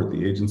support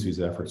the agency's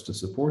efforts to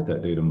support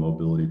that data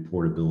mobility,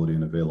 portability,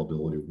 and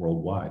availability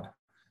worldwide.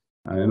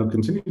 And it'll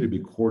continue to be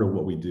core to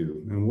what we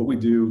do. And what we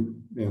do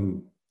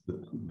in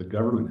the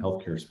government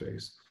healthcare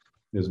space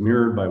is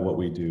mirrored by what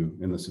we do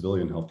in the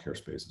civilian healthcare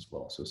space as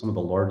well. So some of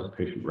the largest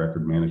patient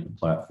record management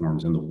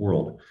platforms in the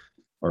world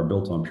are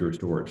built on Pure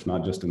Storage,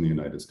 not just in the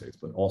United States,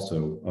 but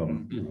also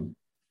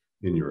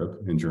in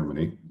Europe, in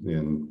Germany,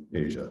 in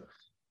Asia.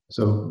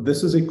 So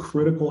this is a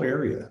critical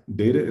area.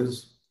 Data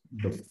is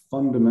the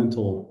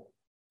fundamental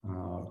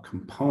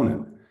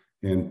component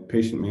in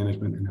patient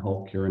management and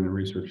healthcare and in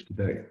research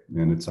today.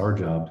 And it's our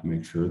job to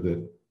make sure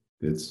that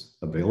it's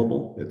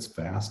available, it's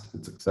fast,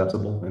 it's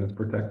accessible, and it's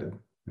protected.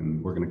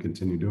 And we're going to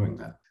continue doing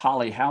that.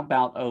 Holly, how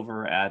about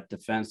over at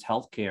Defense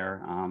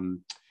Healthcare?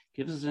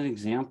 Give us an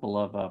example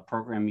of a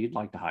program you'd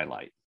like to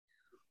highlight.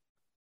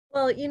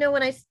 Well,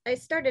 when I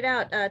started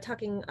out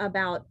talking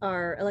about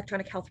our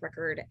electronic health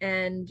record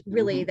and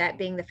really that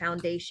being the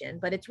foundation,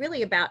 but it's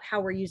really about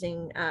how we're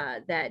using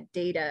that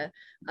data.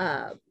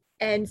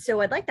 And so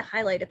I'd like to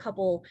highlight a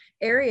couple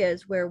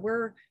areas where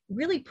we're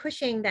really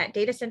pushing that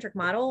data-centric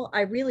model.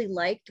 I really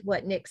liked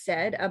what Nick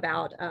said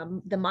about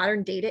the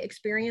modern data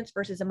experience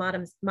versus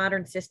a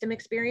modern system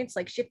experience,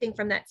 like shifting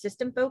from that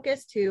system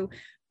focus to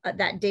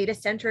that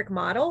data-centric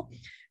model.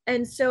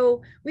 And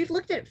so we've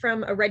looked at it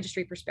from a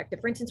registry perspective.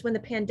 For instance, when the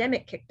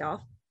pandemic kicked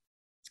off,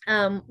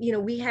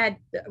 we had,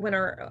 when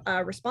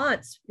our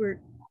response,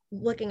 we're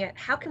looking at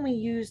how can we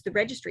use the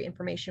registry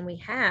information we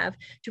have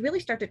to really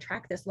start to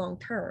track this long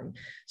term.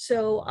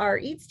 So our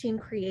EATS team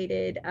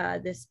created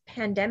this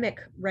pandemic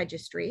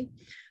registry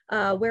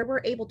where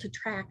we're able to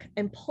track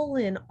and pull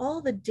in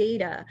all the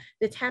data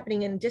that's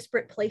happening in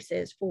disparate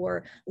places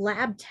for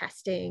lab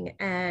testing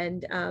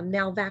and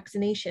now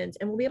vaccinations.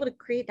 And we'll be able to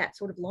create that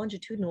sort of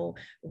longitudinal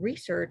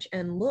research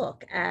and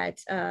look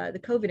at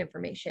the COVID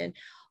information.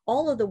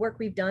 All of the work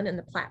we've done in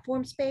the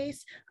platform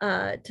space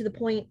to the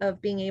point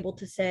of being able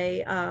to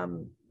say,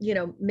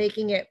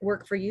 making it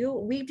work for you.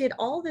 We did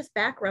all this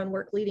background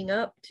work leading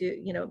up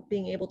to,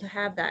 being able to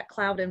have that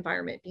cloud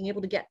environment, being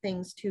able to get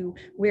things to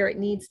where it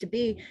needs to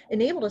be,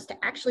 enabled us to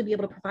actually be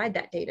able to provide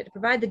that data, to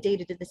provide the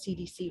data to the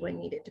CDC when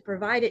needed, to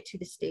provide it to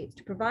the states,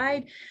 to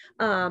provide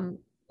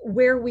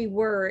where we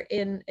were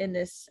in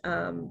this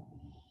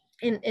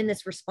in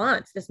this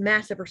response, this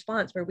massive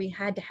response where we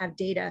had to have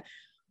data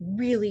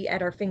really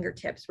at our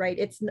fingertips, right?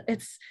 It's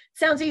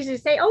sounds easy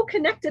to say, oh,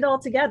 connect it all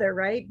together,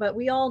 right? But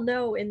we all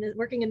know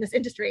working in this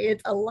industry,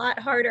 it's a lot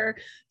harder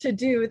to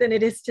do than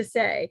it is to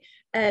say.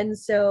 And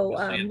so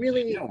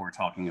really, we're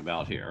talking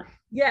about here.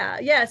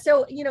 Yeah.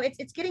 So,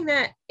 it's getting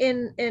that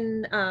in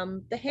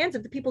the hands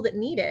of the people that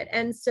need it.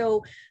 And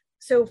so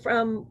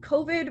from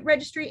COVID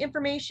registry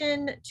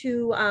information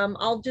to,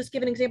 I'll just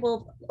give an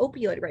example of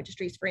opioid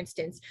registries, for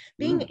instance,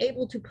 being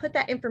able to put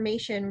that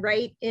information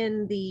right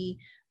in the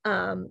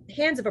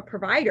hands of a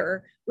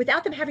provider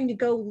without them having to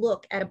go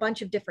look at a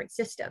bunch of different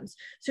systems.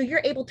 So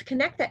you're able to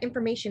connect that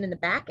information in the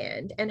back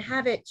end and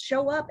have it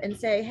show up and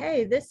say,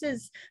 hey, this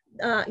is,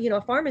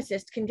 a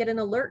pharmacist can get an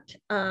alert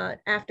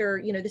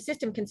after, the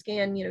system can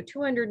scan,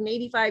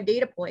 285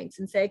 data points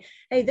and say,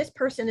 hey, this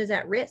person is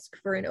at risk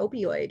for an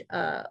opioid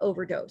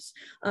overdose.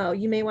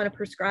 You may want to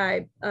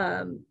prescribe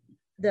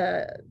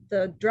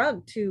the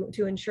drug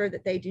to ensure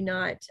that they do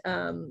not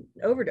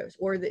overdose,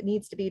 or that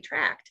needs to be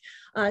tracked.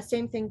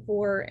 Same thing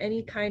for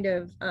any kind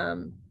of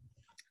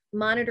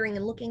monitoring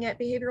and looking at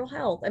behavioral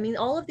health. I mean,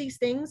 all of these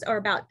things are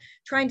about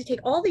trying to take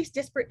all these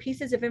disparate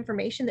pieces of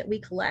information that we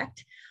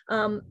collect.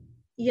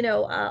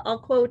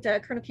 I'll quote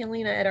Colonel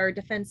Catalina at our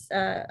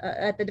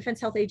at the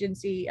Defense Health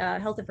Agency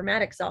Health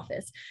Informatics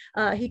Office.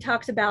 He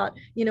talks about,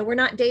 we're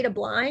not data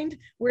blind,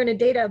 we're in a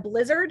data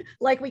blizzard.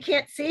 Like, we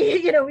can't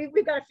see,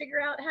 we've got to figure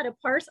out how to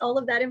parse all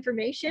of that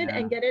information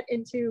and get it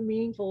into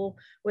meaningful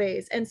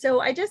ways. And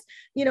so I just,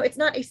 it's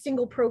not a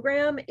single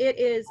program. It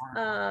is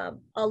a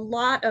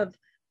lot of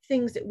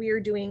things that we are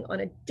doing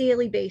on a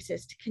daily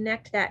basis to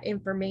connect that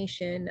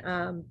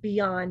information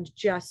beyond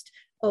just,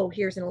 oh,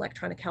 here's an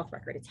electronic health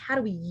record. It's how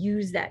do we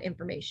use that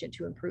information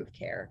to improve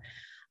care?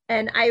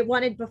 And I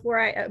wanted,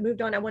 before I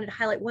moved on, I wanted to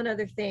highlight one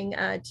other thing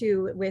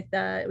too, with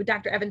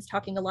Dr. Evans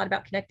talking a lot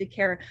about connected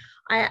care.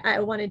 I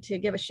wanted to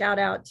give a shout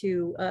out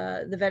to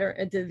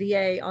the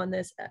VA on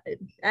this.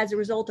 As a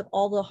result of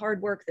all the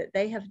hard work that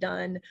they have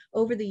done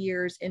over the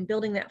years in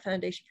building that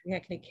foundation for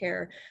connected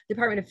care, the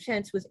Department of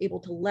Defense was able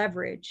to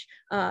leverage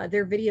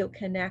their Video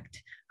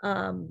Connect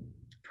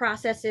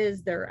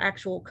processes, their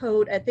actual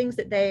code, things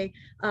that they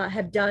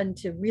have done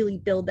to really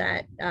build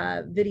that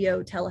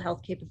video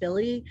telehealth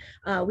capability.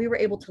 We were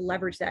able to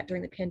leverage that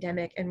during the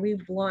pandemic, and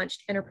we've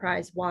launched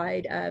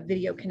enterprise-wide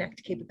Video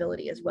Connect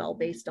capability as well,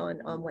 based on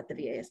what the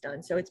VA has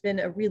done. So it's been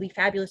a really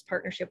fabulous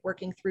partnership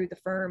working through the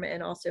firm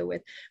and also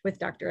with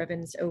Dr.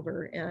 Evans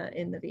over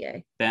in the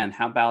VA. Ben,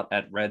 how about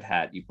at Red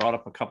Hat? You brought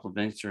up a couple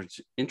of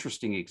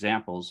interesting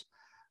examples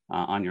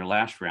on your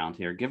last round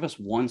here. Give us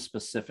one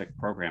specific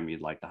program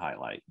you'd like to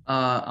highlight.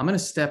 I'm going to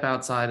step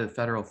outside of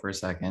federal for a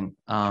second.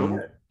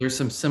 Sure. There's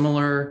some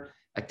similar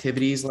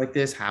activities like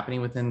this happening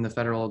within the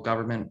federal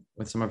government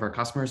with some of our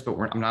customers, but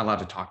I'm not allowed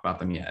to talk about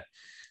them yet.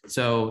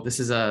 So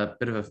this is a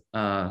bit of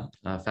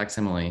a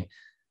facsimile.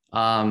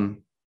 So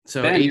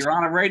Ben, you're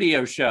on a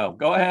radio show.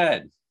 Go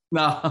ahead.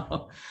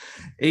 No,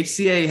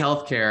 HCA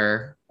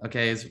Healthcare,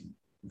 is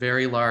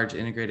very large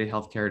integrated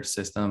healthcare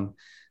system.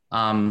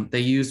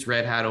 They used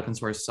Red Hat open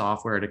source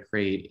software to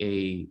create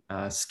a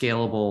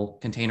scalable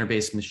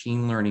container-based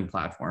machine learning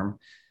platform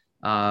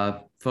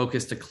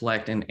focused to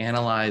collect and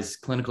analyze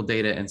clinical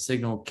data and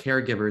signal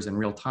caregivers in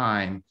real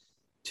time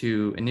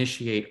to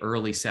initiate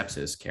early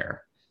sepsis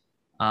care.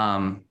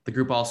 The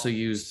group also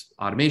used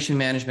automation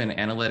management,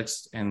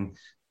 analytics, and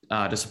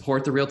to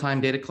support the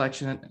real-time data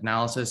collection,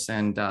 analysis,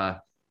 and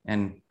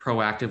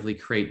proactively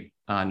create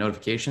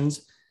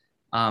notifications.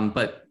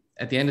 But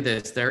at the end of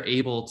this, they're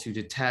able to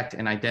detect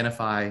and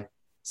identify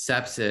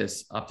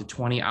sepsis up to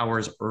 20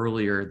 hours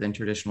earlier than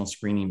traditional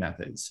screening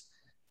methods,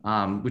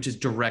 which is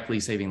directly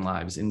saving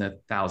lives in the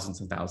thousands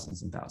and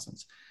thousands and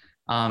thousands.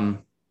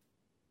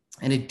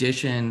 In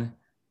addition,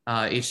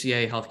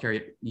 HCA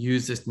Healthcare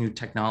used this new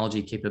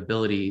technology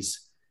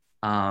capabilities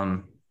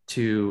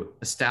to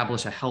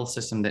establish a health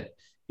system that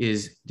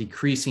is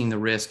decreasing the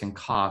risk and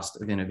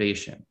cost of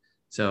innovation.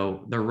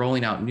 So they're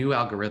rolling out new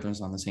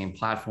algorithms on the same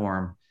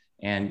platform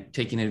and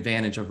taking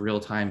advantage of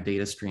real-time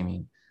data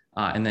streaming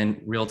and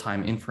then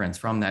real-time inference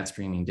from that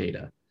streaming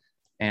data.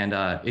 And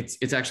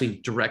it's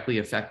actually directly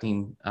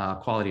affecting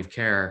quality of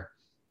care.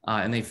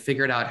 And they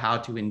figured out how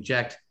to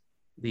inject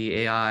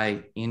the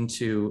AI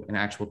into an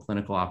actual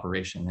clinical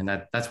operation. And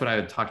that's what I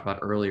had talked about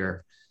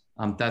earlier.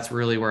 That's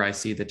really where I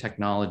see the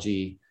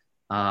technology,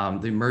 the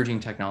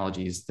emerging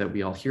technologies that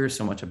we all hear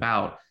so much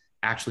about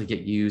actually get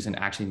used and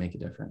actually make a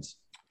difference.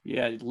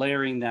 Yeah,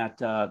 layering that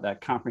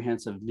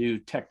comprehensive new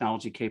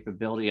technology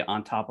capability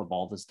on top of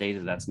all this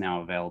data that's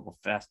now available.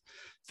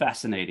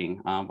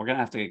 Fascinating. We're going to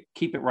have to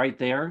keep it right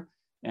there,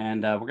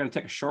 and we're going to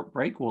take a short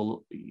break.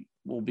 We'll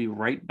be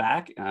right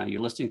back. You're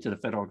listening to the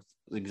Federal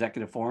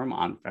Executive Forum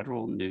on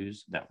Federal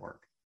News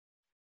Network.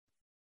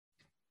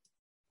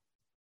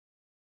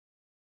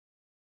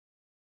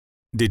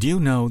 Did you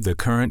know the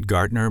current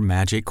Gartner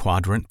Magic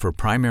Quadrant for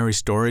primary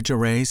storage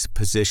arrays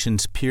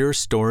positions Pure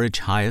Storage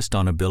highest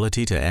on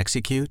ability to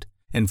execute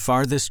and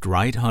farthest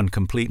right on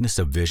completeness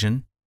of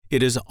vision?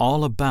 It is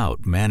all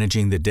about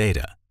managing the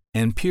data,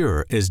 And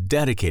Pure is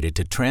dedicated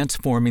to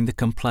transforming the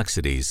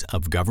complexities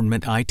of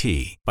government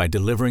IT by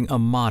delivering a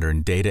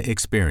modern data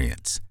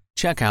experience.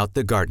 Check out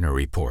the Gartner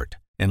Report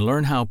and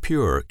learn how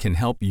Pure can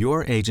help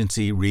your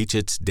agency reach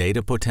its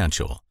data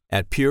potential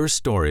at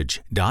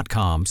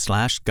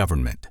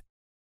purestorage.com/government.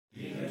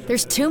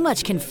 There's too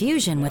much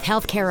confusion with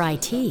healthcare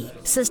IT.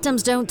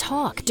 Systems don't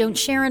talk, don't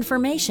share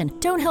information,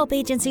 don't help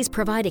agencies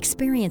provide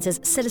experiences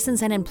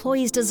citizens and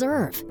employees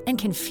deserve. And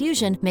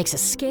confusion makes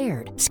us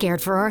scared.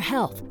 Scared for our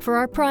health, for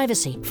our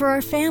privacy, for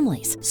our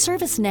families.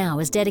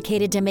 ServiceNow is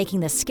dedicated to making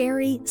the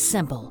scary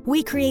simple.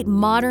 We create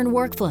modern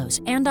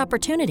workflows and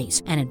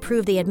opportunities and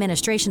improve the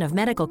administration of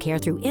medical care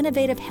through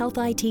innovative health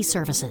IT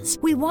services.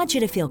 We want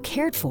you to feel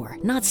cared for,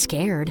 not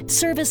scared.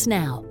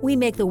 ServiceNow. We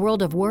make the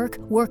world of work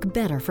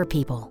better for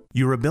people.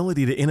 Your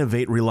ability to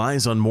innovate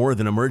relies on more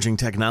than emerging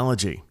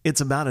technology.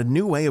 It's about a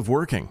new way of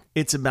working.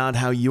 It's about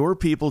how your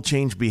people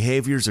change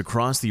behaviors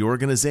across the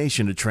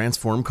organization to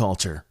transform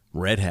culture.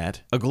 Red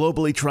Hat, a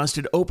globally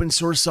trusted open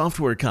source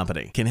software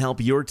company, can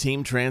help your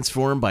team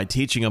transform by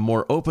teaching a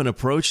more open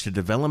approach to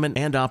development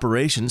and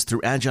operations through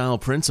agile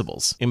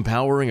principles,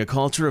 empowering a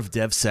culture of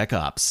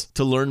DevSecOps.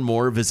 To learn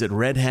more, visit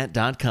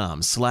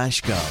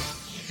redhat.com/go.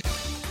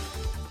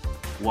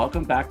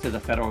 Welcome back to the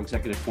Federal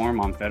Executive Forum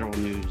on Federal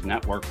News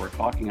Network. We're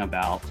talking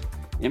about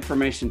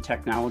information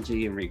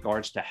technology in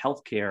regards to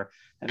healthcare,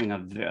 having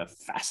a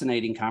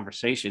fascinating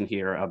conversation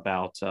here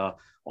about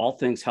all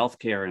things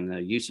healthcare and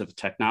the use of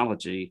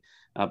technology.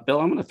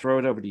 Bill, I'm going to throw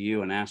it over to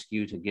you and ask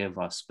you to give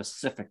a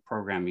specific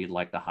program you'd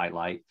like to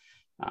highlight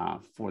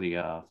for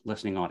the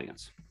listening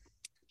audience.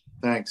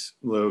 Thanks,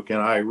 Luke.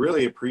 And I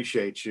really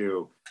appreciate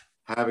you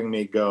having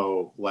me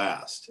go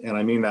last. And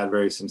I mean that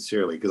very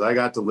sincerely, because I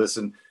got to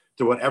listen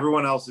to what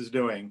everyone else is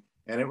doing.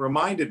 And it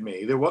reminded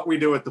me that what we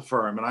do at the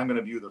firm, and I'm going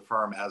to view the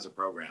firm as a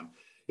program,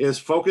 is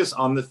focus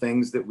on the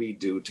things that we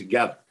do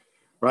together,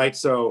 right?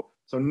 So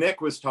Nick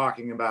was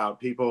talking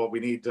about we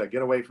need to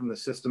get away from the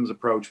systems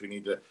approach. We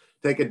need to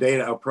take a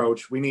data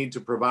approach. We need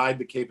to provide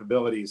the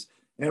capabilities,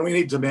 and we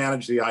need to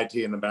manage the IT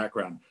in the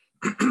background.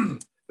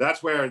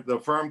 That's where the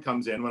firm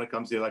comes in when it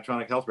comes to the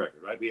electronic health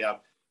record, right? We have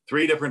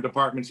 3 different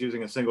departments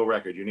using a single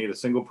record. You need a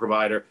single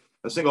provider,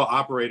 a single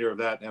operator of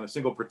that, and a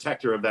single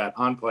protector of that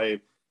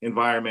enclave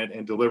environment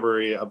and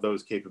delivery of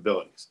those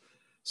capabilities.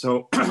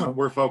 So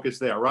we're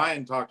focused there.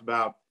 Ryan talked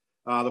about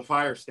the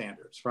fire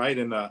standards, right?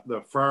 And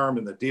the firm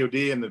and the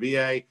DoD and the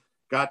VA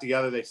got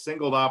together. They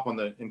singled up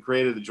and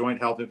created the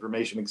Joint Health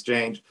Information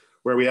Exchange,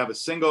 where we have a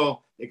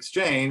single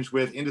exchange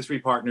with industry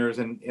partners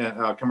and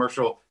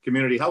commercial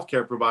community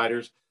healthcare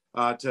providers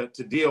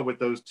to deal with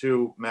those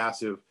 2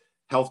 massive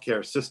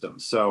healthcare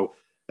systems. So,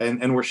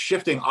 and we're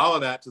shifting all of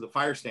that to the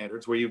fire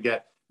standards, where you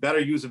get better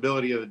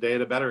usability of the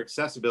data, better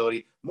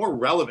accessibility, more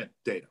relevant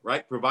data,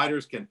 right?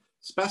 Providers can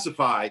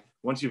specify,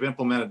 once you've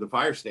implemented the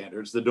fire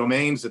standards, the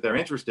domains that they're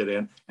interested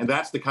in, and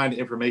that's the kind of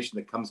information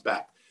that comes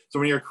back. So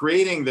when you're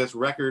creating this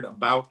record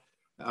about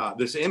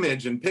this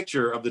image and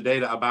picture of the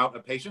data about a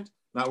patient,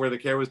 not where the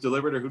care was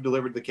delivered or who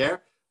delivered the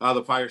care,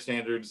 the fire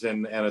standards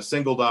and a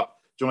singled up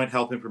Joint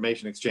Health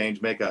Information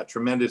Exchange make a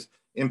tremendous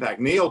impact.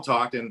 Neil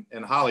talked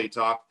and Holly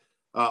talked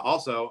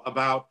also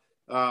about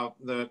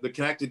the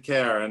connected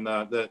care and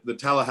the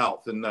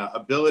telehealth and the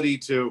ability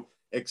to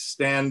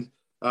extend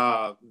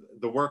the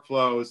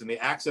workflows and the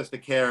access to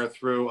care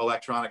through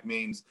electronic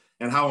means,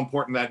 and how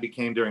important that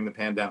became during the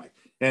pandemic.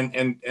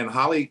 And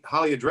Holly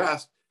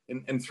addressed,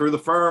 and through the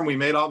firm, we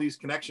made all these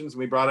connections and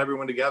we brought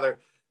everyone together.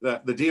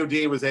 The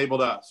DoD was able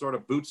to sort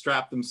of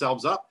bootstrap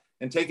themselves up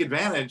and take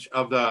advantage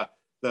of the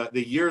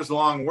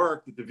years-long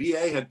work that the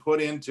VA had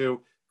put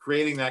into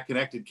creating that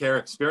connected care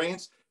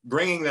experience,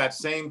 bringing that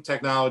same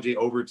technology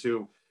over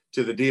to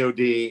the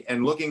DoD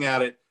and looking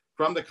at it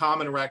from the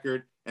common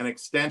record, an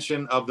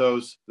extension of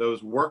those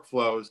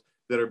workflows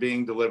that are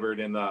being delivered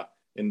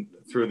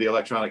through the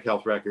electronic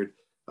health record,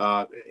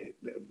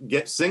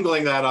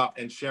 singling that up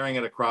and sharing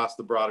it across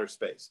the broader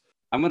space.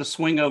 I'm going to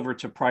swing over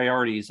to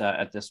priorities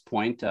at this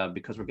point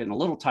because we're getting a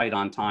little tight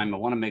on time. I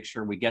want to make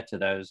sure we get to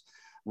those.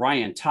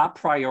 Ryan, top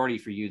priority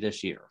for you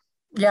this year?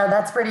 Yeah,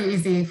 that's pretty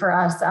easy for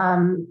us.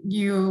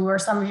 You or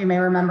some of you may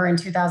remember in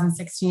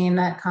 2016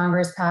 that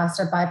Congress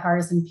passed a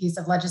bipartisan piece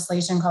of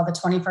legislation called the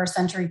 21st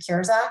Century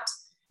Cures Act,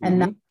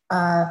 and that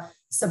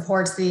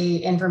supports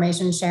the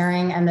information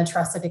sharing and the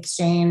trusted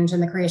exchange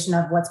and the creation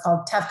of what's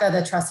called TEFCA,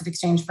 the Trusted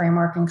Exchange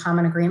Framework and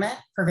Common Agreement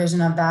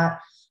provision of that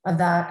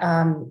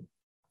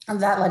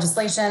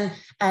legislation.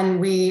 And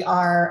we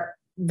are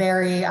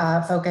very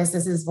focused.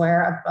 This is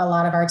where a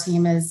lot of our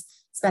team is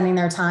spending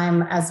their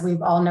time. As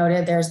we've all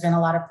noted, there's been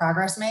a lot of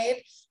progress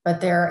made,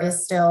 but there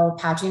is still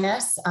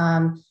patchiness.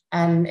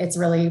 And it's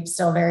really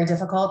still very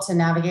difficult to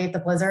navigate the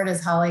blizzard.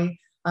 As Holly,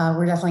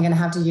 we're definitely going to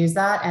have to use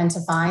that and to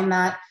find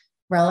that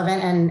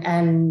relevant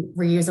and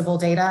reusable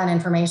data and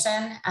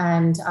information,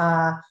 and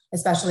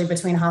especially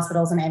between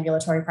hospitals and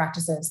ambulatory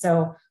practices.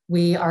 So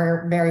we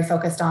are very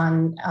focused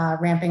on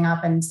ramping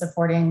up and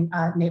supporting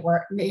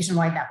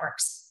nationwide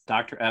networks.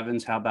 Dr.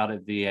 Evans, how about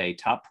at VA?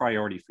 Top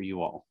priority for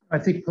you all? I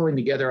think pulling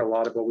together a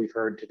lot of what we've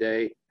heard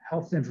today,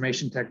 health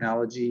information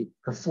technology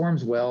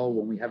performs well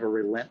when we have a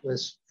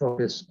relentless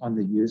focus on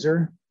the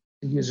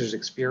user's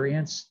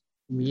experience,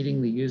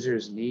 meeting the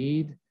user's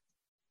need,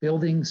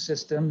 building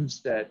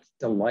systems that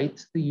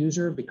delight the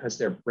user because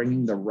they're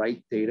bringing the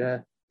right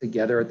data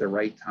together at the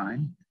right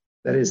time.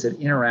 That is, that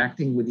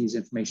interacting with these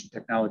information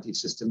technology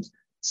systems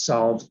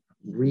solves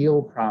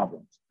real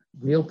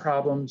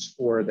problems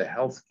for the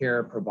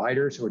healthcare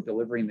providers who are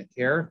delivering the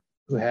care,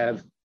 who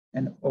have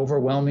an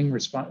overwhelming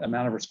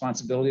amount of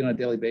responsibility on a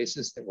daily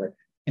basis, that we're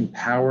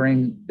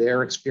empowering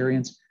their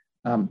experience,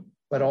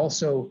 but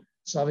also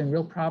solving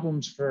real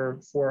problems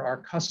for our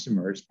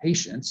customers,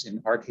 patients,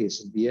 in our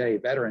case, VA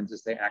veterans,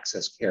 as they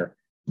access care,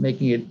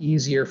 making it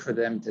easier for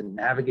them to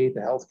navigate the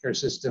healthcare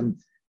system,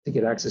 to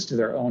get access to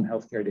their own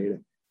healthcare data.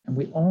 And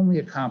we only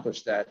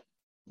accomplish that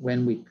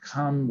when we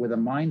come with a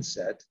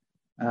mindset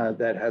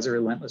that has a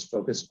relentless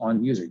focus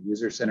on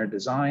user-centered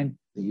design,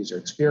 the user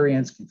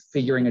experience,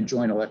 configuring a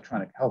joint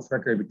electronic health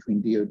record between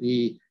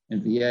DoD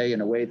and VA in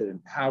a way that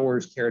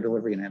empowers care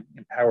delivery and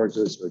empowers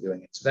those who are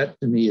doing it. So that,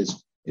 to me,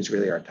 is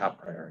really our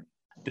top priority.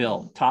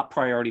 Bill, top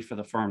priority for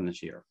the firm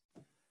this year?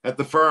 At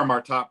the firm,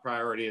 our top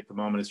priority at the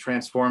moment is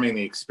transforming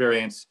the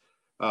experience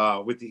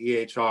with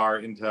the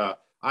EHR into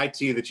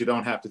IT that you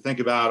don't have to think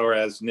about, or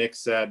as Nick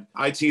said,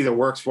 IT that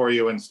works for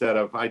you instead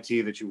of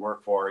IT that you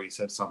work for. He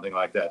said something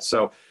like that.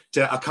 So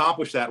to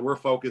accomplish that, we're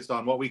focused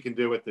on what we can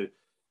do at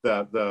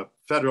the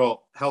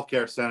Federal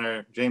Healthcare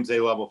Center, James A.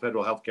 Lovell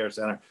Federal Healthcare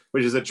Center,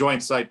 which is a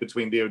joint site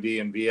between DoD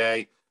and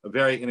VA, a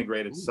very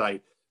integrated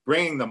site,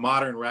 bringing the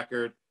modern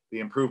record,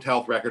 the improved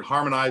health record,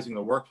 harmonizing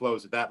the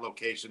workflows at that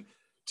location,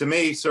 to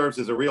me serves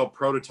as a real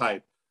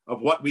prototype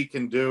of what we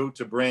can do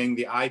to bring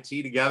the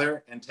IT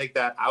together and take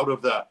that out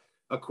of the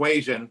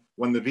equation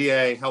when the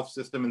VA health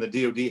system and the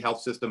DoD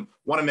health system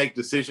want to make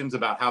decisions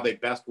about how they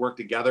best work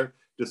together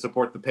to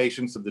support the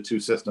patients of the two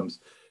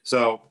systems.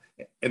 So,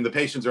 and the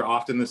patients are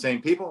often the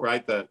same people,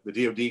 right? The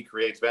DoD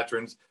creates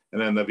veterans,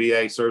 and then the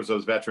VA serves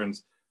those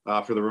veterans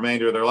for the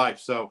remainder of their life.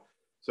 So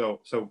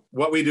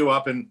what we do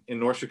up in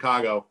North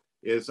Chicago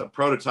is a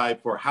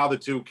prototype for how the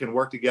two can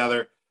work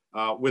together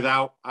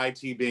without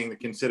IT being the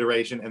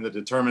consideration and the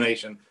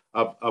determination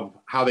of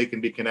how they can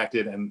be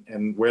connected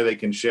and where they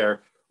can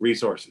share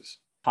resources.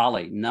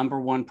 Holly, number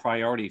one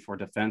priority for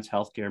defense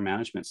healthcare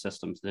management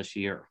systems this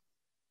year?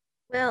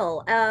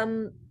 Well,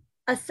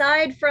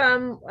 aside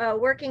from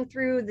working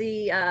through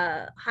the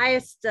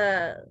highest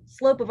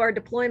slope of our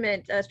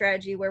deployment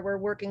strategy, where we're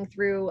working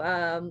through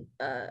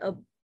a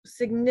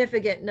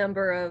significant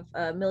number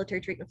of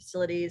military treatment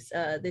facilities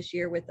this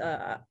year with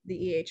the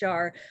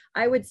EHR,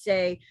 I would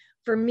say,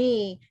 for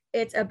me,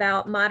 it's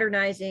about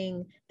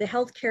modernizing the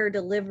healthcare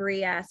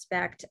delivery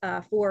aspect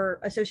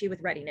associated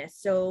with readiness.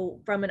 So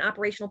from an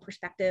operational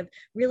perspective,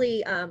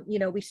 really,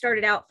 we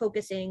started out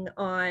focusing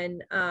on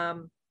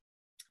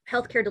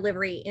healthcare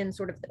delivery in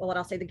sort of what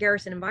I'll say the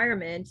garrison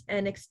environment,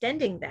 and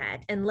extending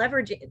that and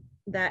leveraging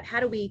that. How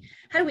do we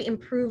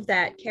improve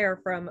that care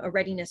from a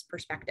readiness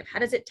perspective? How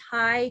does it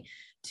tie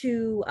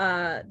to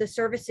the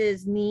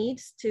services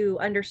needs to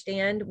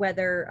understand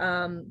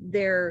whether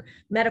their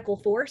medical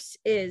force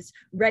is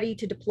ready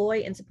to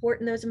deploy and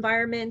support in those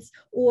environments,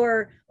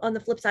 or on the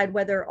flip side,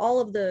 whether all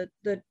of the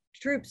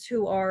troops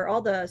who are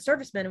all the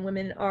servicemen and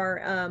women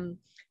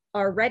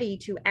are ready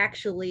to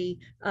actually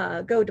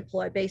go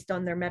deploy based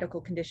on their medical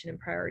condition and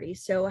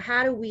priorities. So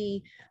how do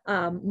we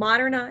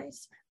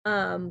modernize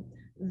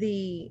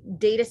the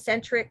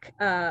data-centric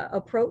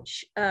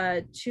approach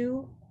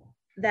to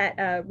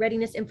that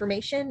readiness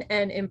information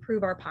and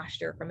improve our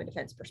posture from a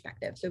defense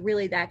perspective? So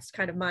really, that's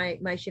kind of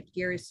my shift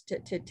gears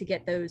to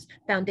get those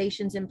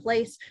foundations in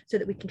place so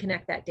that we can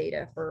connect that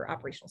data for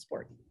operational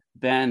support.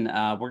 Ben,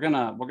 we're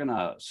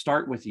gonna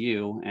start with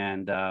you,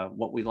 and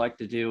what we like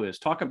to do is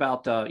talk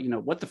about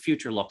what the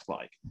future looks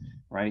like,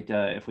 right?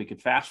 If we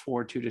could fast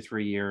forward 2 to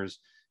 3 years,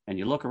 and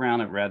you look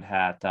around at Red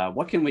Hat,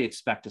 what can we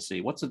expect to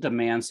see? What's the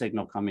demand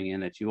signal coming in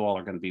that you all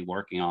are going to be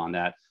working on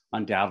that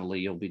undoubtedly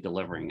you'll be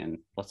delivering in,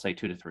 let's say,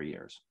 2 to 3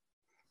 years?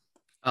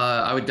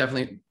 I would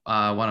definitely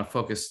want to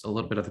focus a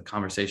little bit of the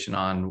conversation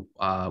on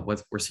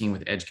what we're seeing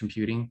with edge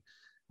computing.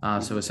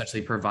 So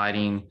essentially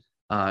providing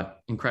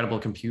incredible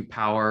compute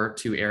power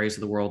to areas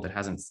of the world that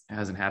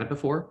hasn't had it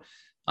before.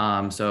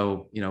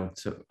 For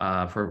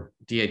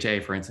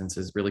DHA, for instance,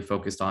 is really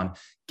focused on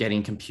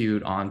getting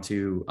compute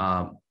onto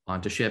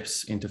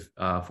ships, into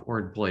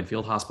forward deployed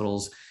field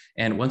hospitals.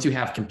 And once you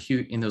have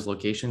compute in those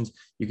locations,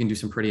 you can do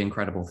some pretty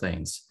incredible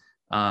things.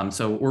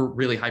 So we're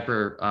really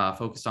hyper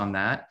focused on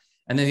that.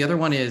 And then the other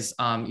one is,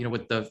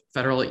 with the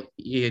federal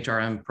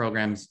EHRM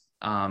programs,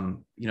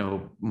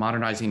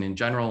 modernizing in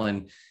general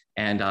and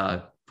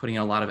putting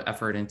a lot of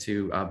effort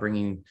into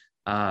bringing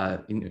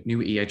new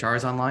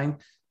EHRs online.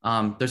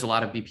 There's a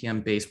lot of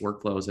BPM-based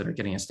workflows that are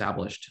getting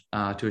established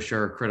to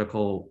assure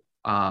critical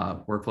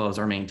workflows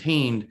are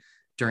maintained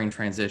during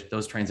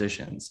those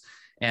transitions.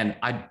 And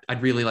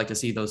I'd really like to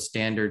see those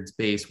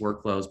standards-based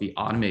workflows be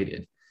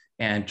automated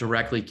and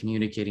directly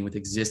communicating with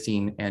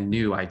existing and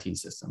new IT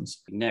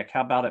systems. Nick,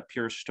 how about at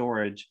Pure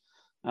Storage?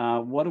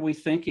 What are we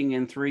thinking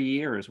in 3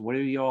 years? What do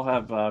you all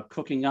have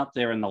cooking up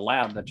there in the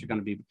lab that you're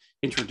going to be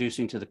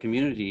introducing to the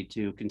community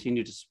to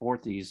continue to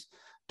support these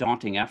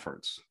daunting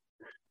efforts?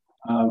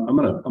 I'm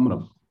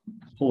gonna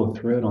pull a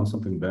thread on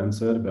something Ben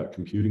said about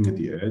computing at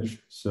the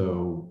edge.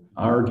 So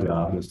our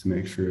job is to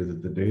make sure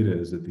that the data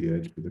is at the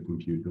edge for the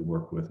compute to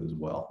work with as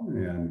well.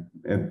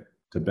 And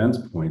to Ben's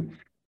point,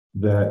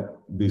 that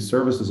these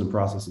services and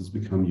processes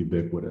become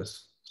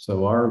ubiquitous.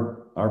 So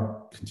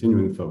our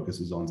continuing focus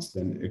is on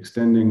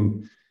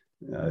extending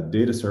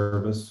data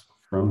service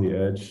from the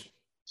edge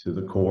to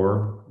the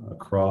core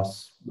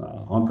across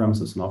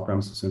on-premises and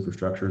off-premises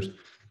infrastructures.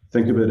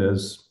 Think of it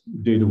as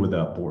data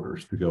without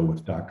borders, to go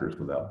with Doctors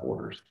Without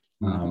Borders.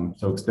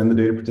 So extend the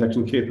data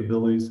protection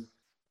capabilities,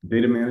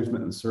 data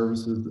management and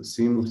services that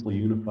seamlessly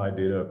unify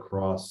data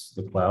across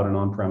the cloud and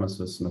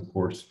on-premises, and of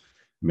course,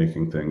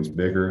 making things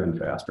bigger and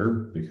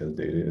faster because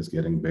data is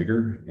getting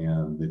bigger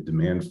and the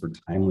demand for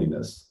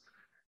timeliness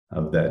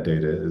of that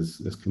data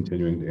is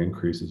continuing to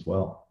increase as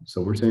well.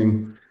 So we're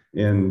seeing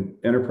in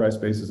enterprise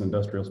spaces,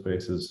 industrial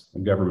spaces,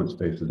 and government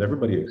spaces,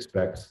 everybody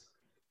expects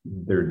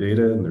their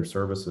data and their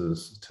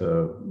services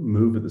to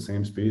move at the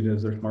same speed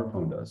as their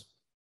smartphone does.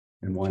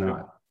 And why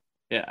not?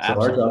 Yeah, so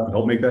absolutely. Our job is to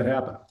help make that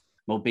happen.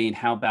 Well, Bean,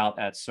 how about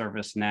at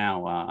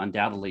ServiceNow?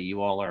 Undoubtedly,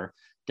 you all are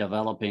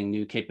developing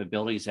new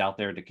capabilities out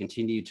there to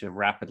continue to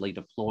rapidly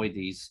deploy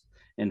these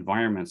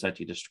environments that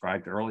you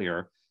described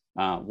earlier.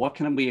 What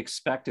can we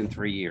expect in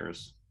 3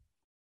 years?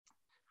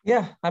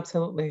 Yeah,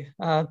 absolutely.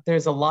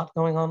 There's a lot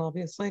going on,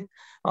 obviously.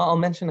 I'll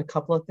mention a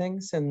couple of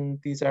things, and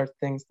these are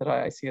things that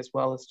I see as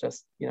well as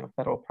just,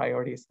 federal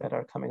priorities that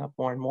are coming up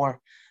more and more.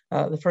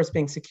 The first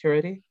being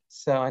security.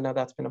 So I know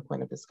that's been a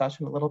point of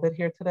discussion a little bit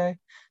here today.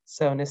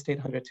 So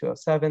NIST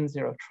 800-207,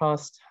 Zero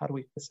Trust, how do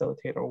we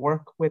facilitate or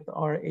work with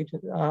our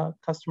agent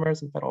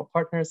customers and federal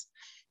partners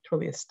to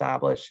really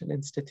establish and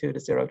institute a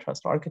Zero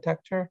Trust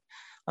architecture?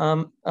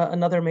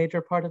 Another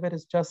major part of it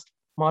is just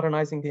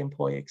modernizing the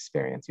employee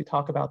experience. You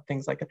talk about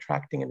things like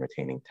attracting and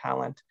retaining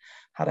talent,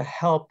 how to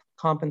help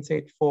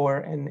compensate for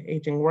an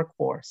aging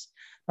workforce.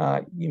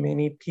 You may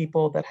need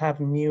people that have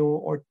new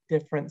or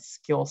different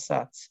skill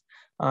sets.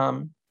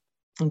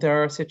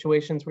 There are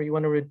situations where you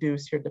want to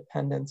reduce your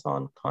dependence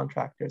on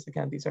contractors.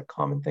 Again, these are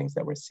common things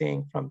that we're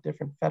seeing from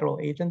different federal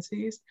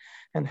agencies,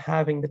 and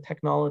having the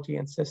technology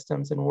and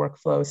systems and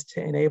workflows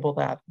to enable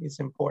that is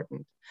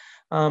important.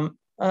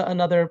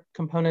 Another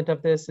component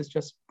of this is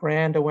just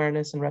brand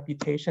awareness and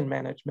reputation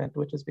management,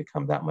 which has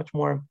become that much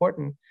more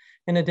important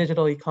in a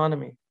digital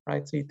economy,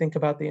 right? So you think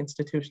about the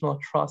institutional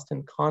trust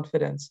and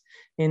confidence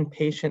in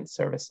patient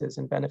services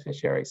and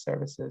beneficiary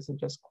services and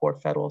just core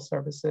federal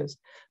services,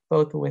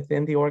 both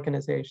within the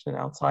organization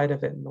and outside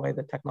of it, and the way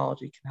that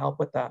technology can help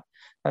with that.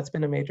 That's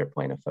been a major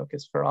point of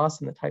focus for us,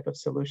 and the type of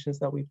solutions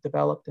that we've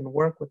developed and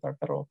work with our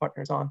federal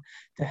partners on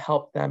to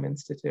help them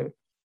institute.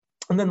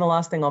 And then the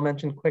last thing I'll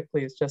mention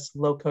quickly is just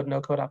low code,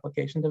 no code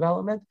application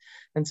development.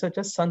 And so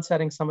just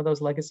sunsetting some of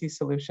those legacy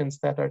solutions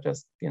that are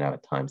just,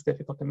 at times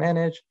difficult to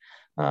manage,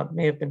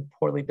 may have been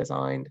poorly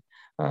designed,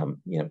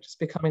 just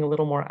becoming a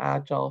little more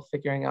agile,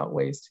 figuring out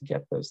ways to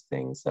get those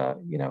things,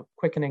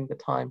 quickening the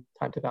time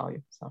to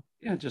value. So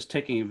yeah, just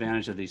taking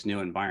advantage of these new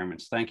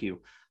environments. Thank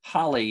you.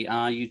 Holly,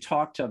 you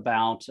talked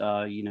about,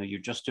 you're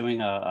just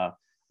doing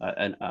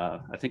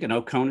I think an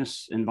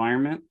OCONUS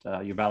environment.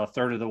 You're about a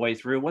third of the way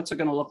through. What's it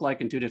going to look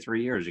like in 2 to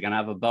 3 years? You're going to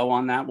have a bow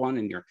on that one,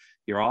 and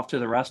you're off to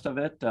the rest of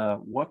it.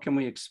 What can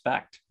we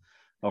expect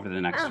over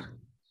the next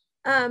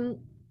year?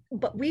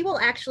 But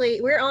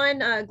we're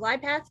on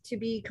glide path to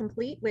be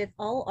complete with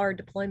all our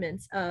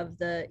deployments of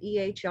the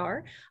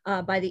EHR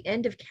by the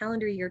end of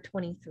calendar year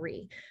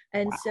 23.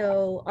 And wow.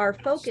 So our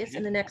focus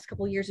in the next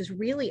couple of years is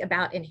really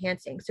about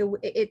enhancing. So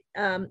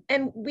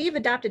and we've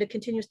adopted a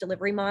continuous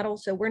delivery model.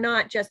 So we're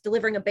not just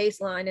delivering a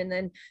baseline and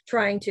then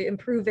trying to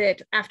improve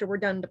it after we're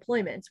done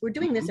deployments. We're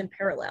doing this in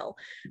parallel.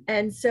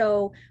 And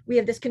so we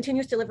have this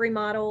continuous delivery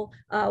model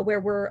where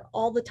we're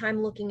all the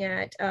time looking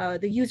at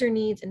the user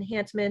needs,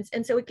 enhancements.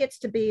 And so it gets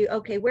to be,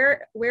 okay,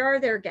 where are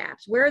there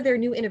gaps? Where are there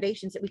new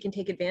innovations that we can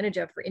take advantage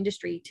of for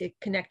industry to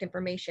connect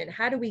information?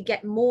 How do we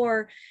get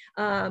more,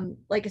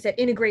 like I said,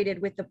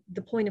 integrated with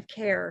the point of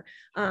care?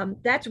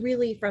 That's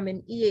really from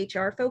an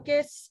EHR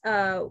focus,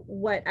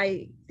 what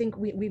I think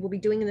we will be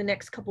doing in the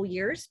next couple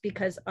years,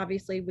 because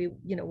obviously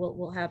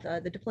we'll have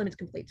the deployments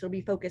complete. So it'll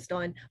be focused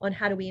on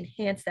how do we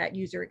enhance that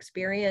user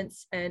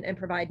experience and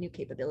provide new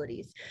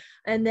capabilities.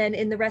 And then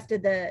in the rest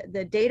of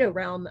the data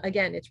realm,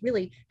 again, it's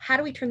really how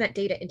do we turn that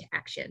data into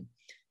action?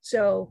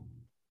 So,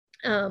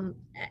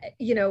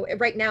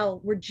 right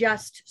now we're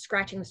just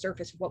scratching the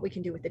surface of what we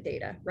can do with the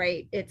data,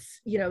 right?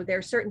 It's, there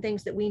are certain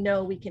things that we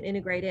know we can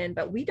integrate in,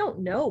 but we don't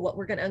know what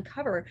we're going to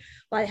uncover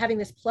by having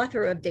this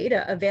plethora of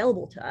data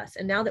available to us.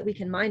 And now that we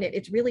can mine it,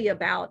 it's really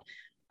about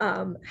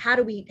how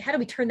do we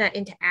turn that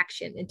into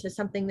action, into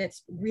something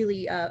that's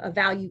really a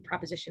value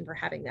proposition for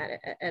having that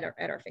at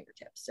our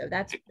fingertips. So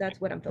that's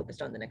what I'm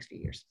focused on the next few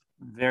years.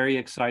 Very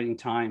exciting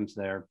times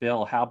there.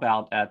 Bill, how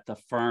about at the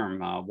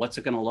firm? What's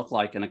it going to look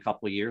like in a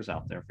couple of years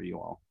out there for you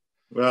all?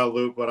 Well,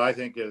 Luke, what I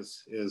think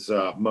is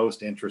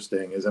most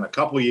interesting is in a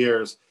couple of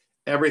years,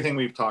 everything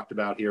we've talked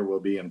about here will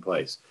be in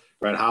place,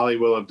 right? Holly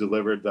will have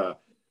delivered the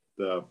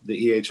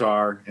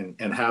EHR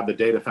and have the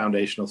data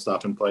foundational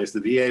stuff in place.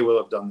 The VA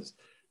will have done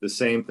the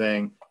same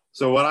thing.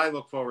 So what I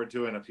look forward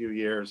to in a few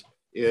years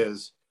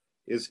is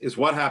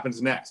what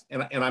happens next.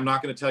 And I'm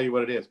not going to tell you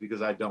what it is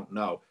because I don't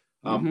know.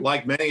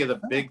 Like many of the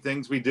big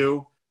things we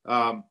do,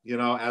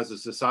 as a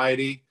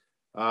society,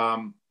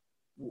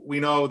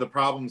 we know the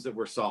problems that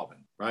we're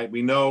solving, right?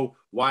 We know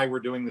why we're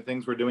doing the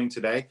things we're doing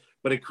today,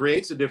 but it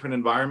creates a different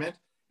environment.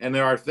 And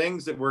there are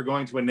things that we're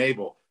going to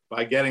enable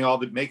by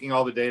making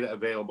all the data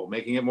available,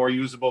 making it more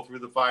usable through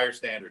the FHIR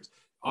standards.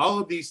 All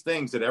of these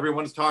things that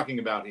everyone's talking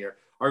about here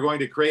are going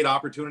to create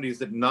opportunities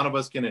that none of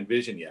us can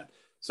envision yet.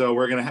 So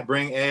we're going to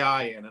bring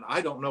AI in, and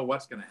I don't know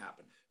what's going to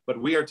happen,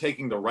 but we are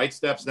taking the right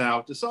steps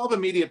now to solve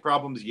immediate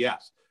problems,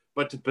 yes,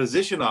 but to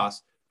position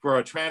us for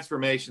a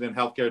transformation in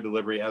healthcare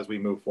delivery as we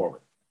move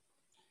forward.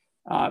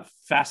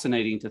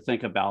 Fascinating to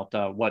think about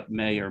what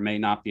may or may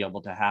not be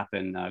able to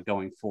happen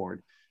going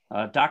forward.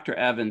 Dr.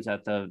 Evans,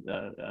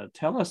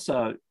 tell us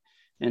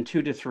in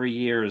 2 to 3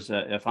 years,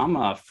 if I'm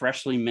a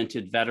freshly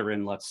minted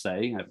veteran, let's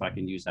say, if I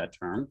can use that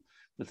term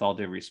with all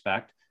due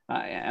respect,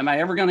 am I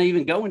ever going to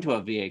even go into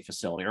a VA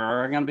facility, or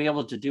are I going to be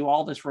able to do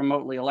all this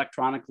remotely,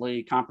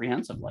 electronically,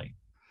 comprehensively?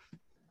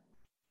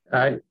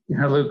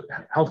 Luke,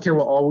 healthcare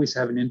will always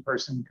have an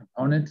in-person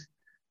component,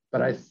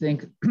 but I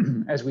think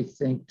as we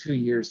think 2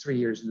 years, 3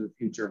 years into the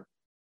future,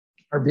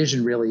 our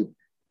vision really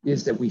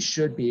is that we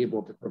should be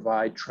able to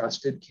provide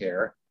trusted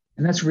care.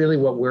 And that's really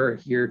what we're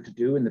here to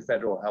do in the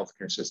federal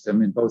healthcare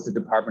system, in both the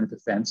Department of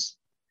Defense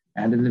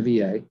and in the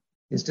VA,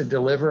 is to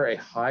deliver a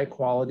high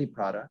quality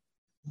product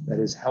that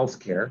is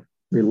healthcare,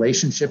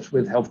 relationships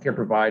with healthcare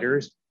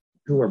providers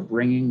who are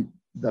bringing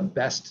the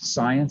best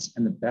science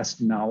and the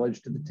best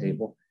knowledge to the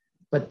table,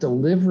 but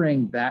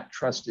delivering that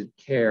trusted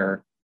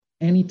care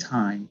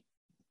anytime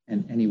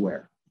and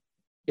anywhere.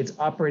 It's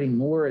operating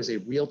more as a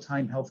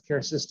real-time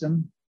healthcare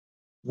system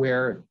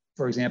where,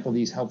 for example,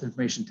 these health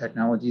information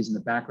technologies in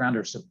the background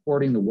are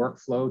supporting the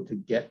workflow to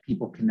get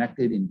people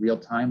connected in real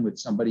time with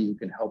somebody who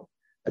can help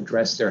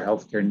address their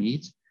healthcare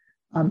needs.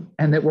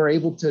 And that we're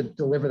able to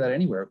deliver that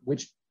anywhere,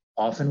 which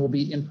often will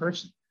be in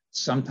person,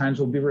 sometimes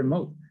will be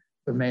remote,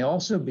 but may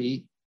also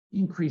be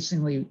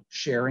increasingly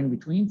sharing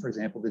between, for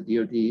example, the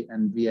DoD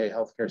and VA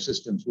healthcare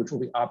systems, which will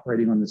be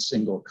operating on the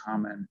single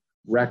common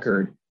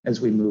record as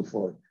we move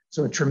forward.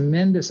 So a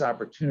tremendous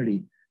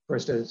opportunity for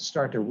us to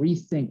start to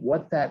rethink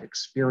what that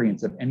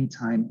experience of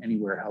anytime,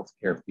 anywhere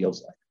healthcare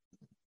feels like.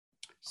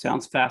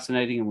 Sounds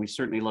fascinating, and we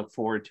certainly look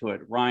forward to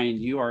it. Ryan,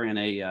 you are in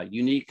a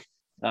unique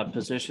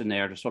position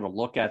there to sort of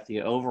look at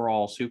the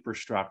overall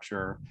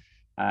superstructure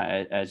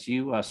as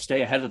you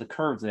stay ahead of the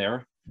curve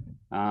there.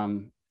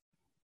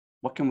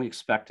 What can we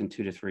expect in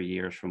 2 to 3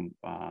 years from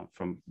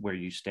where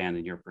you stand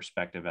in your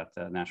perspective at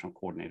the National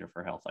Coordinator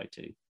for Health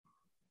IT?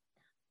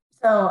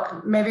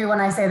 So maybe when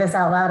I say this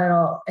out loud,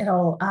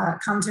 it'll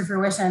come to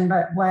fruition.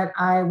 But what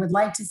I would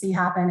like to see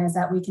happen is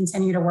that we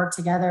continue to work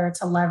together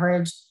to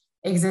leverage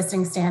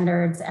existing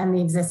standards and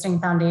the existing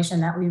foundation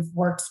that we've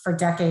worked for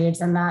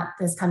decades and that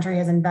this country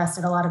has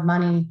invested a lot of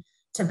money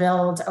to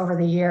build over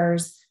the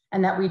years,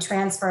 and that we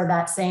transfer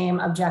that same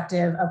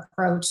objective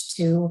approach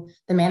to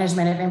the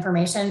management of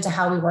information to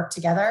how we work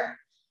together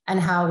and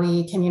how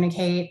we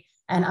communicate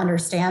and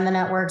understand the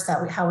networks,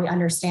 how we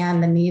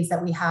understand the needs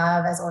that we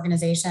have as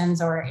organizations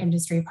or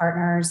industry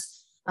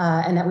partners,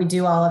 and that we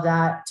do all of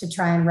that to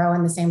try and row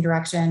in the same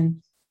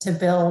direction to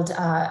build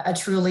a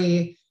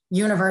truly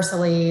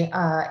universally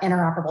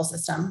interoperable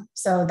system.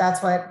 So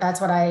that's what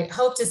I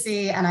hope to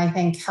see, and I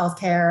think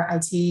healthcare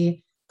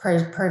IT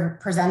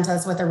present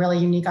us with a really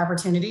unique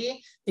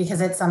opportunity,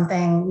 because it's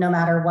something, no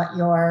matter what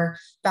your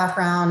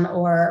background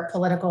or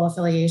political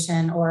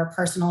affiliation or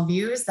personal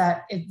views,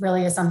 that it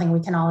really is something we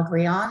can all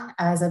agree on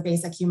as a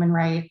basic human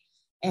right,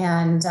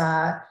 and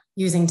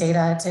using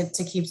data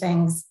to keep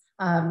things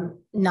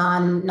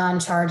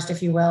non-charged,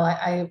 if you will.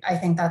 I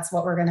think that's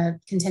what we're going to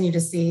continue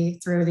to see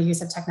through the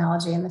use of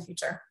technology in the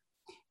future.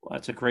 Well,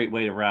 that's a great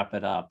way to wrap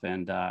it up.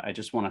 And I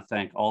just want to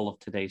thank all of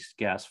today's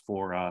guests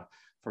for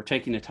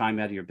taking the time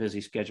out of your busy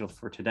schedule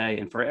for today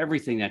and for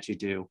everything that you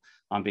do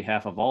on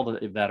behalf of all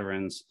the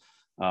veterans,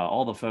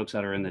 all the folks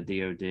that are in the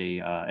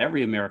DoD,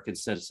 every American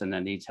citizen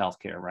that needs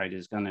healthcare, right,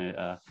 is going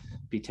to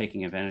be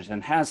taking advantage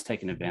and has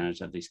taken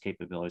advantage of these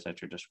capabilities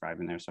that you're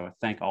describing there. So I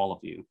thank all of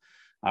you.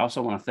 I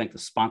also want to thank the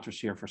sponsors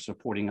here for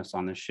supporting us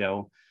on this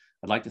show.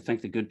 I'd like to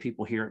thank the good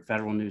people here at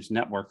Federal News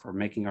Network for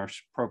making our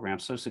program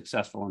so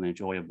successful and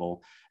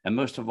enjoyable. And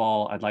most of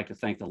all, I'd like to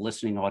thank the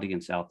listening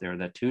audience out there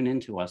that tune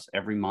into us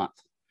every month.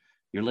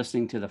 You're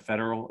listening to the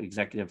Federal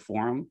Executive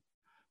Forum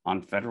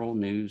on Federal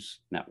News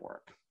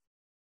Network.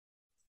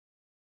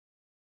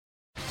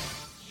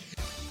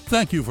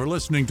 Thank you for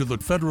listening to the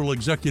Federal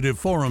Executive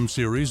Forum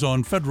series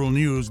on Federal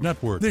News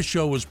Network. This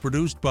show was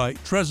produced by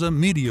Treza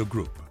Media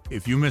Group.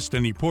 If you missed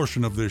any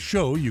portion of this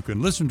show, you can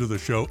listen to the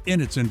show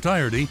in its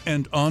entirety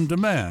and on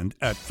demand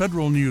at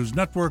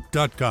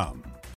federalnewsnetwork.com.